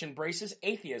Party, which embraces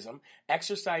atheism,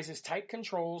 exercises tight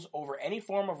controls over any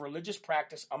form of religious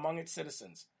practice among its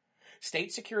citizens.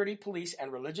 State Security, Police,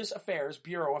 and Religious Affairs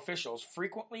Bureau officials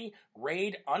frequently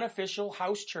raid unofficial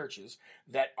house churches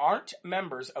that aren't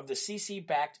members of the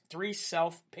CC-backed Three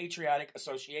Self-Patriotic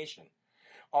Association.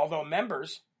 Although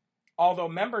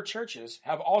member churches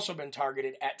have also been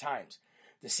targeted at times.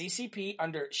 The CCP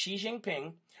under Xi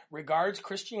Jinping regards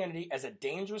Christianity as a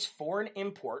dangerous foreign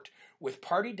import, with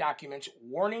party documents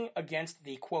warning against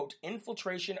the, quote,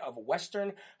 infiltration of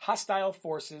Western hostile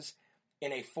forces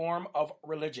in a form of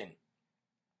religion.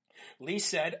 Lee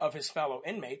said of his fellow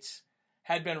inmates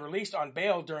had been released on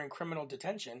bail during criminal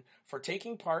detention for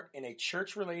taking part in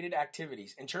church-related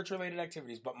activities,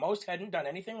 but most hadn't done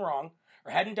anything wrong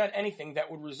or hadn't done anything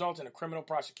that would result in a criminal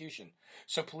prosecution.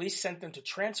 So police sent them to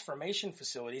transformation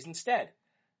facilities instead,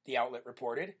 the outlet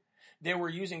reported. They were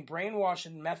using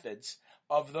brainwashing methods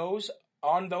of those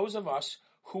of us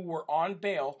who were on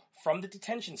bail from the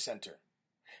detention center,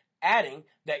 adding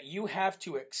that you have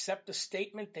to accept the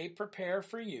statement they prepare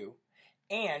for you,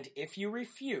 and if you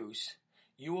refuse,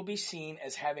 you will be seen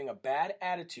as having a bad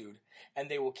attitude, and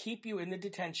they will keep you in the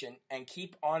detention and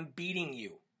keep on beating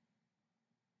you.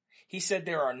 He said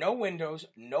there are no windows,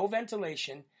 no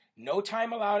ventilation, no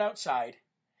time allowed outside,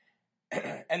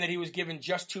 and that he was given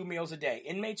just 2 meals a day.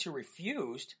 Inmates who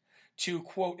refused to,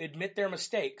 quote, admit their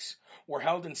mistakes were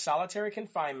held in solitary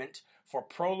confinement for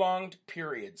prolonged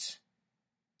periods.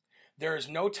 There is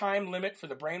no time limit for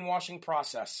the brainwashing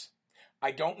process.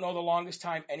 I don't know the longest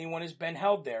time anyone has been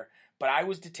held there, but I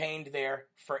was detained there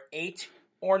for 8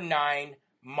 or 9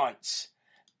 months.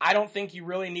 I don't think you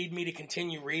really need me to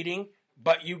continue reading,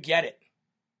 but you get it.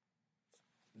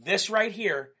 This right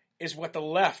here is what the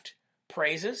left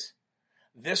praises.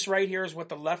 This right here is what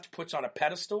the left puts on a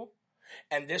pedestal.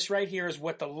 And this right here is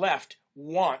what the left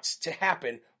wants to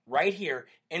happen right here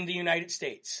in the United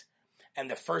States.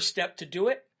 And the first step to do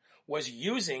it was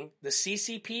using the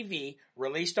CCPV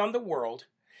released on the world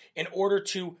in order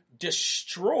to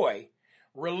destroy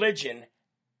religion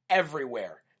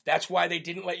everywhere. That's why they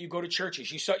didn't let you go to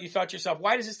churches. You thought to yourself,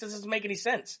 why this doesn't make any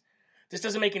sense? This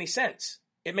doesn't make any sense.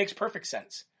 It makes perfect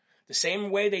sense. The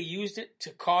same way they used it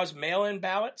to cause mail-in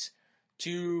ballots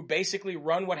to basically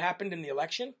run what happened in the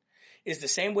election is the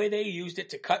same way they used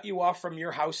it to cut you off from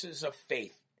your houses of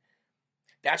faith.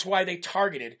 That's why they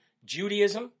targeted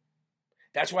Judaism.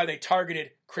 That's why they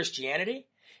targeted Christianity.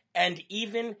 And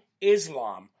even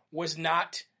Islam was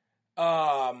not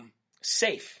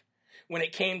safe when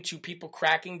it came to people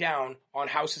cracking down on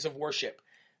houses of worship.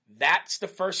 That's the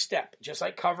first step. Just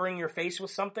like covering your face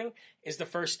with something is the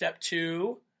first step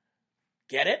to,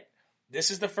 get it? This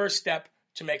is the first step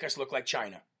to make us look like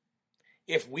China.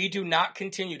 If we do not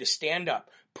continue to stand up,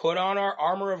 put on our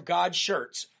armor of God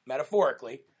shirts,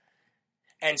 metaphorically,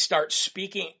 and start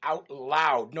speaking out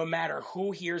loud, no matter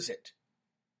who hears it,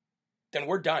 then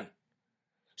we're done.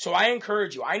 So I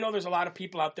encourage you. I know there's a lot of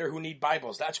people out there who need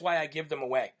Bibles. That's why I give them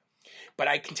away. But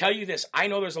I can tell you this. I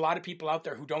know there's a lot of people out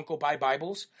there who don't go buy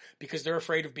Bibles because they're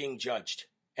afraid of being judged.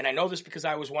 And I know this because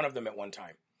I was one of them at one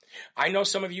time. I know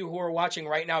some of you who are watching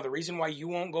right now, the reason why you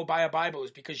won't go buy a Bible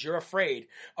is because you're afraid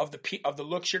of the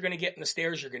looks you're going to get and the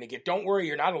stares you're going to get. Don't worry,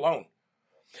 you're not alone.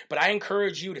 But I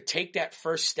encourage you to take that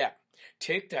first step.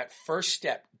 Take that first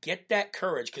step. Get that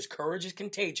courage, because courage is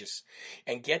contagious.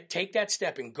 And take that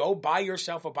step and go buy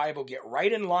yourself a Bible. Get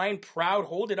right in line, proud,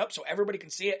 hold it up so everybody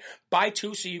can see it. Buy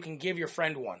 2 so you can give your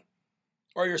friend one,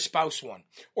 or your spouse one,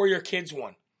 or your kids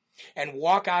one. And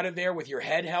walk out of there with your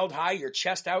head held high, your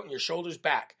chest out, and your shoulders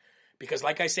back. Because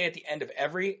like I say at the end of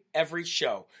every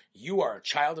show, you are a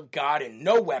child of God, and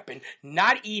no weapon,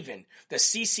 not even the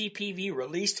CCPV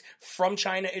released from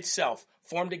China itself,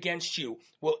 formed against you,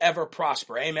 will ever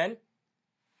prosper. Amen?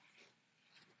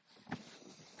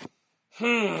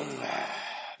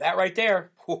 That right there.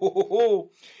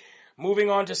 Moving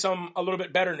on to a little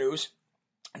bit better news.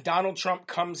 Donald Trump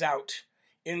comes out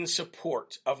in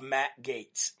support of Matt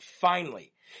Gaetz,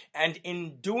 finally. And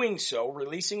in doing so,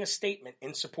 releasing a statement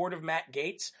in support of Matt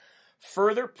Gaetz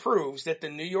further proves that the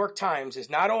New York Times is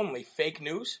not only fake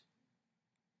news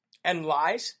and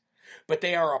lies, but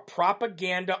they are a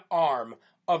propaganda arm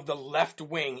of the left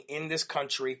wing in this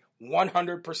country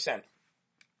 100%.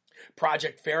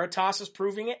 Project Veritas is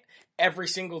proving it every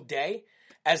single day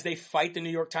as they fight the New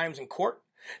York Times in court.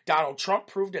 Donald Trump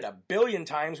proved it 1 billion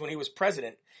times when he was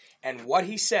president, and what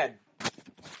he said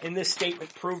in this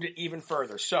statement proved it even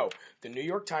further. So, the New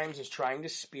York Times is trying to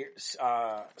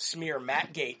smear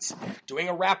Matt Gaetz, doing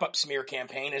a wrap-up smear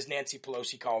campaign, as Nancy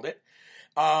Pelosi called it.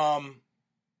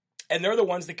 And they're the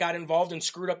ones that got involved and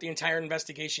screwed up the entire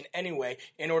investigation anyway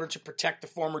in order to protect the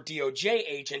former DOJ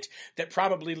agent that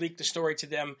probably leaked the story to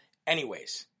them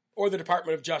anyways, or the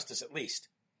Department of Justice at least.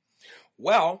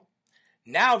 Well,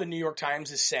 now the New York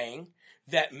Times is saying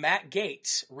that Matt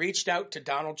Gaetz reached out to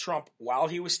Donald Trump while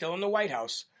he was still in the White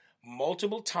House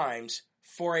multiple times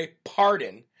for a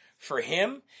pardon for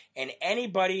him and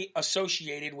anybody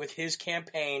associated with his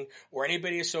campaign or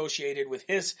anybody associated with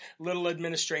his little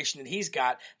administration that he's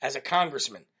got as a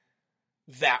congressman.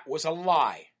 That was a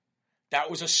lie.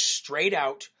 That was a straight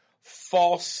out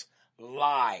false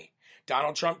lie.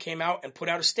 Donald Trump came out and put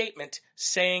out a statement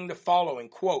saying the following,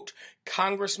 quote,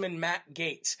 Congressman Matt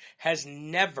Gaetz has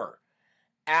never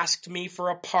asked me for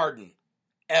a pardon,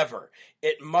 ever.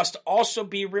 It must also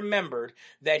be remembered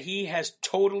that he has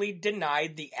totally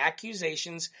denied the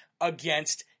accusations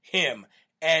against him,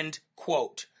 end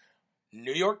quote.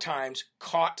 New York Times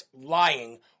caught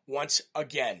lying once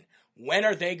again. When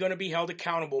are they going to be held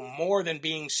accountable more than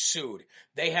being sued?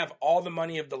 They have all the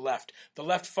money of the left. The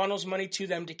left funnels money to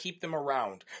them to keep them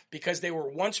around because they were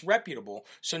once reputable.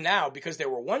 So now, because they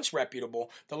were once reputable,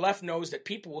 the left knows that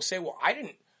people will say, well,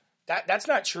 that's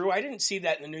not true. I didn't see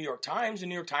that in the New York Times. The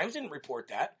New York Times didn't report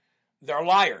that. They're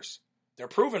liars. They're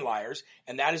proven liars,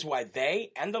 and that is why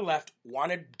they and the left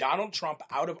wanted Donald Trump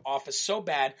out of office so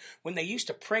bad when they used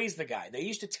to praise the guy. They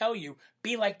used to tell you,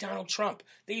 be like Donald Trump.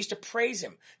 They used to praise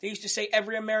him. They used to say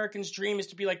every American's dream is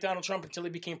to be like Donald Trump until he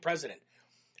became president.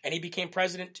 And he became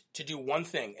president to do one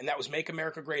thing, and that was make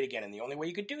America great again. And the only way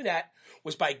you could do that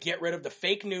was by get rid of the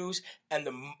fake news and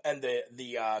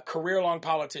the career-long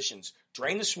politicians.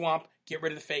 Drain the swamp, get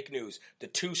rid of the fake news. The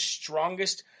two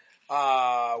strongest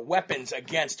weapons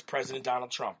against President Donald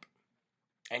Trump.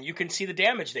 And you can see the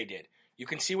damage they did. You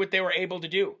can see what they were able to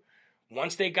do.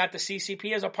 Once they got the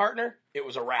CCP as a partner, it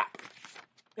was a wrap.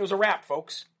 It was a wrap,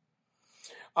 folks.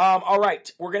 All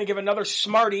right, we're gonna give another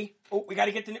Smarty. Oh, we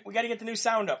gotta get the new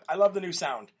sound up. I love the new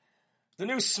sound. The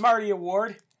new Smarty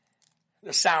Award,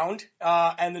 the sound,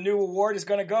 and the new award is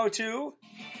gonna go to.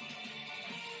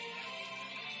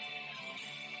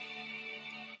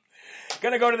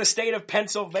 Going to go to the state of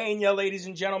Pennsylvania, ladies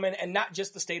and gentlemen, and not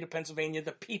just the state of Pennsylvania,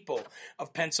 the people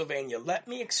of Pennsylvania. Let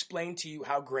me explain to you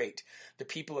how great the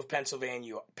people of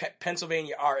Pennsylvania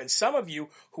are. And some of you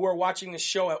who are watching this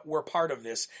show were part of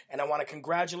this, and I want to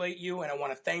congratulate you, and I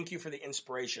want to thank you for the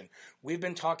inspiration. We've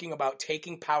been talking about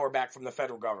taking power back from the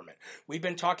federal government. We've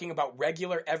been talking about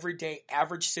regular, everyday,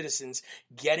 average citizens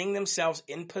getting themselves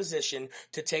in position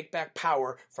to take back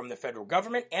power from the federal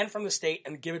government and from the state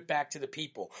and give it back to the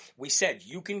people. We said,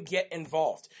 you can get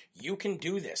involved. You can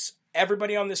do this.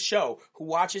 Everybody on this show who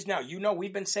watches now, you know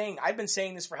I've been saying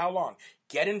this for how long?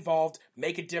 Get involved,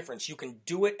 make a difference. You can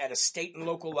do it at a state and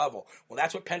local level. Well,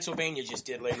 that's what Pennsylvania just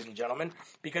did, ladies and gentlemen,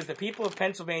 because the people of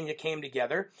Pennsylvania came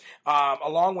together,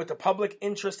 along with the Public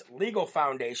Interest Legal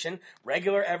Foundation,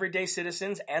 regular everyday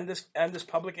citizens, and this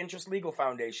Public Interest Legal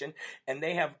Foundation, and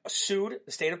they have sued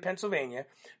the state of Pennsylvania,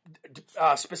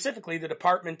 specifically the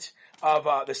Department of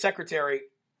the Secretary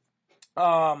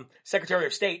of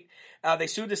State. They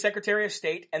sued the Secretary of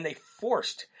State, and they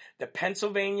forced the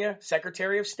Pennsylvania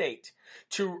Secretary of State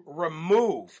to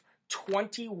remove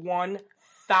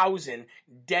 21,000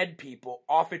 dead people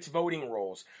off its voting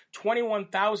rolls.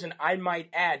 21,000, I might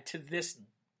add, to this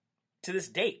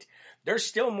date. There's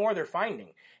still more they're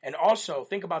finding. And also,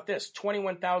 think about this,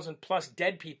 21,000 plus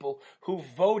dead people who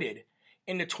voted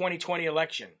in the 2020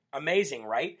 election. Amazing,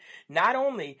 right? Not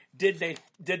only did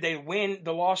they win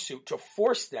the lawsuit to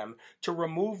force them to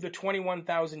remove the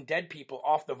 21,000 dead people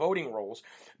off the voting rolls,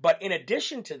 but in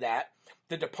addition to that,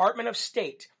 the Department of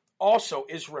State also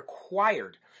is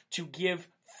required to give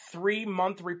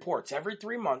 3-month reports every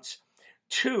 3 months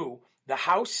to the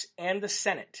House and the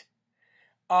Senate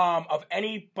of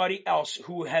anybody else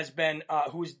who has been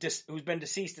who's been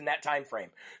deceased in that time frame.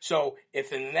 So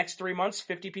if in the next 3 months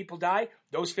 50 people die,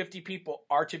 those 50 people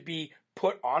are to be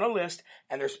put on a list,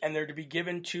 and they're to be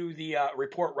given to the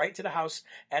report right to the House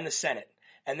and the Senate.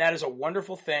 And that is a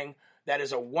wonderful thing. That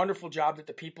is a wonderful job that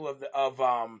the people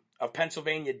of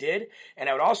Pennsylvania did. And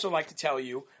I would also like to tell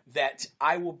you that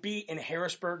I will be in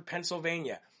Harrisburg,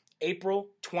 Pennsylvania, April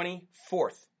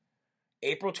 24th.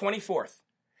 April 24th.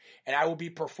 And I will be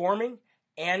performing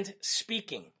and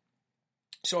speaking.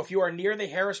 So if you are near the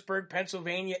Harrisburg,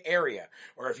 Pennsylvania area,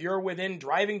 or if you're within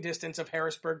driving distance of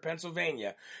Harrisburg,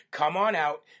 Pennsylvania, come on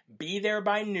out, be there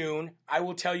by noon. I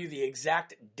will tell you the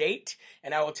exact date,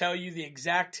 and I will tell you the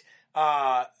exact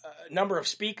number of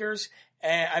speakers.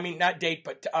 I mean, not date,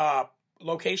 but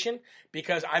location,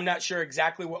 because I'm not sure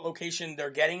exactly what location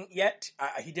they're getting yet.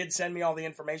 He did send me all the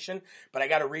information, but I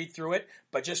got to read through it.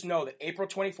 But just know that April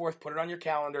 24th, put it on your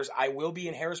calendars, I will be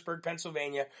in Harrisburg,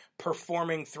 Pennsylvania,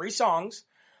 performing 3 songs,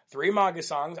 3 MAGA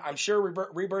songs. I'm sure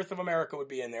Rebirth of America would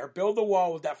be in there. Build the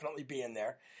Wall will definitely be in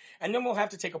there. And then we'll have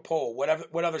to take a poll,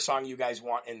 what other song you guys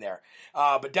want in there.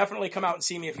 But definitely come out and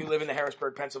see me if you live in the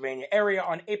Harrisburg, Pennsylvania area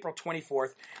on April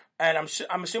 24th. And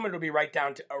I'm assuming it'll be right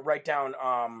down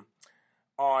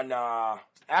on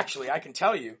actually, I can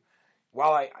tell you,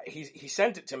 while he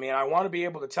sent it to me, and I want to be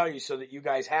able to tell you so that you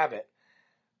guys have it.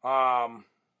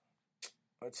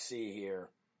 Let's see here.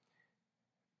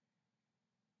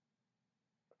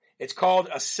 It's called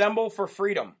Assemble for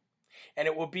Freedom, and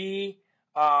it will be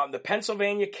the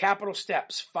Pennsylvania Capitol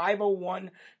Steps,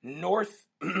 501 North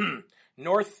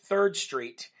North 3rd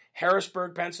Street,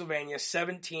 Harrisburg, Pennsylvania,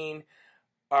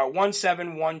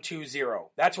 17120.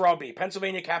 That's where I'll be,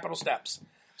 Pennsylvania Capitol Steps.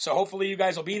 So hopefully you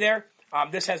guys will be there.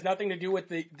 This has nothing to do with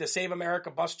the Save America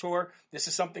bus tour. This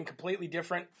is something completely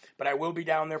different, but I will be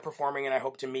down there performing, and I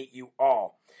hope to meet you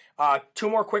all. 2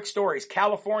 more quick stories.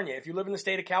 California, if you live in the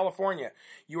state of California,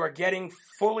 you are getting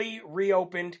fully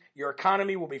reopened. Your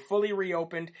economy will be fully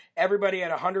reopened. Everybody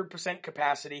at 100%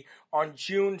 capacity on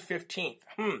June 15th.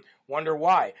 Wonder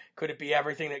why? Could it be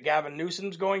everything that Gavin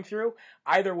Newsom's going through?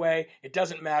 Either way, it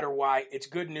doesn't matter why. It's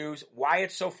good news. Why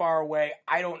it's so far away,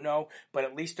 I don't know, but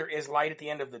at least there is light at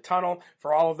the end of the tunnel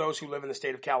for all of those who live in the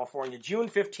state of California. June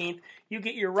 15th, you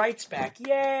get your rights back.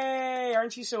 Yay!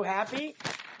 Aren't you so happy?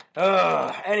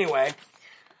 Anyway,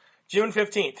 June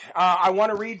 15th. I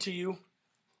want to read to you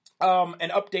an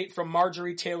update from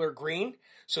Marjorie Taylor Greene.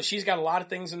 So she's got a lot of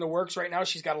things in the works right now.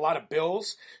 She's got a lot of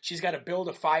bills. She's got a bill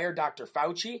to fire Dr.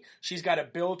 Fauci. She's got a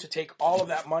bill to take all of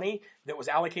that money that was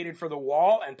allocated for the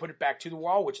wall and put it back to the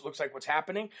wall, which looks like what's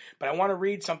happening. But I want to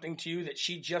read something to you that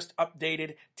she just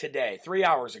updated today, 3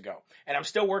 hours ago. And I'm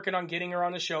still working on getting her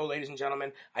on the show, ladies and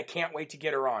gentlemen. I can't wait to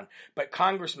get her on. But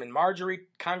Congresswoman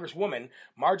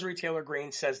Marjorie Taylor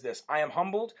Greene says this: I am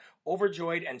humbled,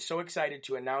 overjoyed, and so excited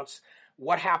to announce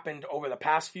what happened over the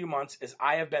past few months is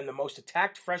I have been the most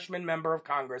attacked freshman member of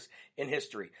Congress in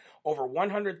history. Over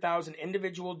 100,000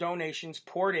 individual donations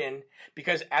poured in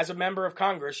because as a member of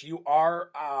Congress, you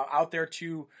are out there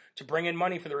to bring in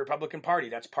money for the Republican Party.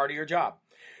 That's part of your job.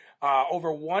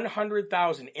 Over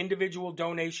 100,000 individual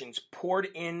donations poured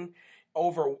in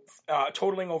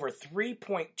totaling over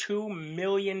 $3.2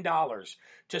 million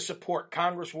to support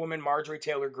Congresswoman Marjorie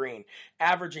Taylor Greene,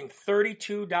 averaging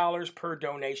 $32 per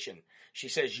donation. She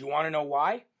says, you want to know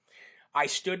why? I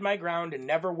stood my ground and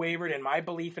never wavered in my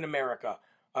belief in America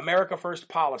first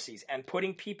policies, and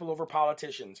putting people over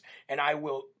politicians. And I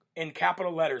will, in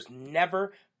capital letters,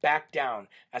 never back down.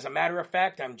 As a matter of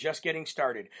fact, I'm just getting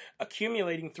started.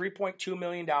 Accumulating $3.2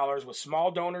 million with small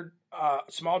dollar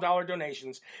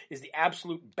donations is the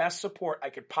absolute best support I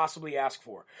could possibly ask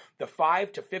for. The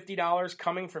 $5 to $50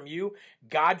 coming from you,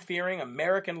 God-fearing,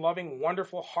 American-loving,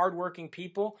 wonderful, hardworking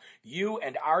people, you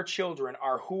and our children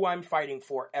are who I'm fighting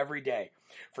for every day.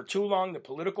 For too long, the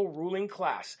political ruling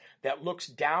class that looks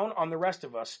down on the rest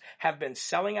of us have been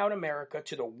selling out America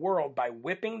to the world by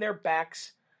whipping their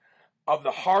backs of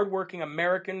the hardworking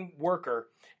American worker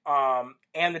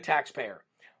and the taxpayer.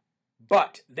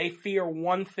 But they fear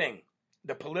one thing.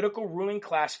 The political ruling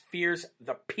class fears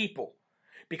the people,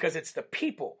 because it's the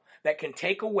people that can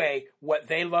take away what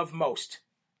they love most: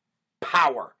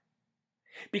 power.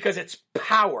 Because it's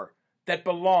power that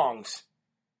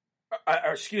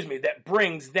that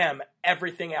brings them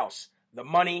everything else. The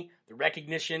money, the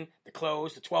recognition, the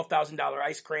clothes, the $12,000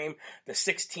 ice cream, the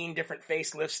 16 different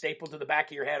facelifts stapled to the back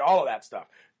of your head, all of that stuff.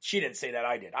 She didn't say that,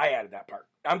 I did. I added that part.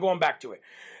 I'm going back to it.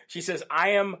 She says, I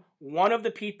am one of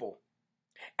the people,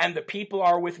 and the people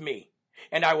are with me,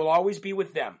 and I will always be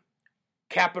with them.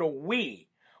 Capital We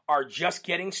are just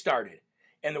getting started.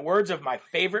 In the words of my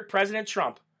favorite President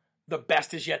Trump, The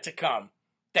best is yet to come.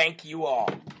 Thank you all.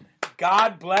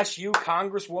 God bless you,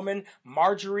 Congresswoman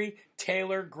Marjorie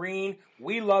Taylor Greene.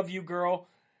 We love you, girl.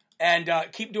 And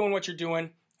keep doing what you're doing.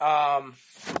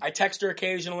 I text her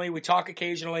occasionally. We talk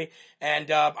occasionally.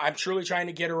 And I'm truly trying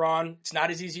to get her on. It's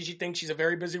not as easy as you think. She's a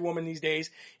very busy woman these days.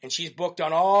 And she's booked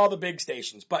on all the big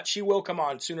stations. But she will come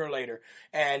on sooner or later.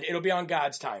 And it'll be on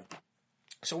God's time.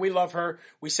 So we love her.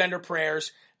 We send her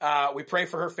prayers. We pray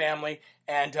for her family.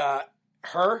 And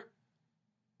her,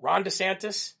 Ron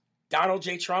DeSantis, Donald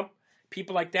J. Trump,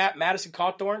 people like that, Madison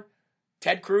Cawthorn,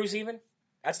 Ted Cruz even,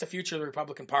 that's the future of the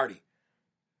Republican Party.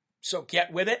 So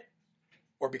get with it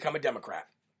or become a Democrat.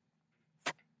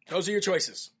 Those are your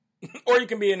choices. Or you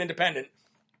can be an independent,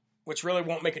 which really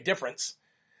won't make a difference.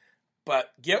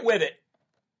 But get with it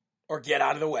or get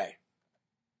out of the way.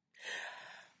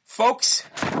 Folks,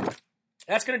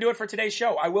 that's going to do it for today's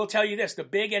show. I will tell you this, the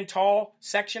big and tall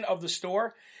section of the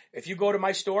store, if you go to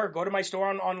my store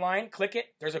online, click it.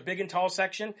 There's a big and tall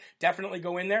section. Definitely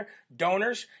go in there.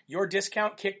 Donors, your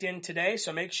discount kicked in today,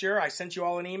 so make sure I sent you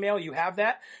all an email. You have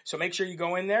that, so make sure you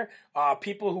go in there.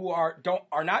 People who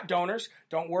are not donors,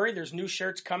 don't worry. There's new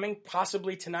shirts coming,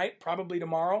 possibly tonight, probably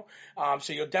tomorrow.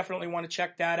 So you'll definitely want to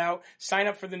check that out. Sign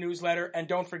up for the newsletter, and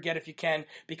don't forget, if you can,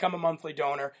 become a monthly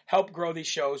donor. Help grow these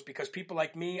shows, because people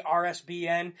like me,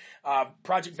 RSBN,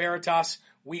 Project Veritas,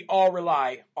 we all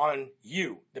rely on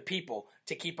you, the people,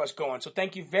 to keep us going. So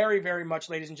thank you very, very much,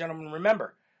 ladies and gentlemen.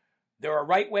 Remember, there are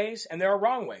right ways and there are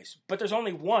wrong ways, but there's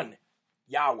only one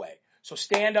Yahweh. So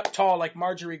stand up tall like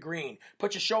Marjorie Greene.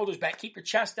 Put your shoulders back. Keep your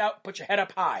chest out. Put your head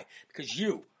up high, because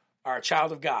you are a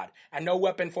child of God. And no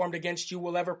weapon formed against you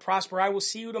will ever prosper. I will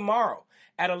see you tomorrow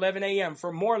at 11 a.m.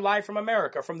 for more Live from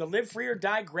America from the Live Free or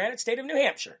Die Granite State of New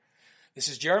Hampshire. This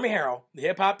is Jeremy Harrell, the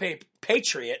hip-hop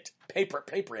patriot,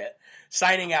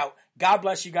 signing out. God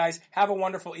bless you guys. Have a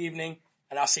wonderful evening,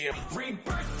 and I'll see you.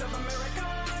 Rebirth of America.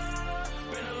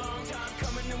 Been a long time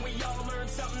coming, and we all learned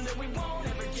something that we won't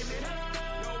ever give it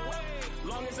up. No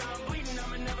way. Long as I'm bleeding,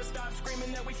 I'ma never stop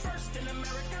screaming that we first in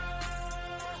America.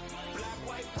 Black,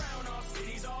 white, brown, all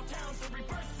cities, all towns. The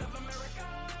rebirth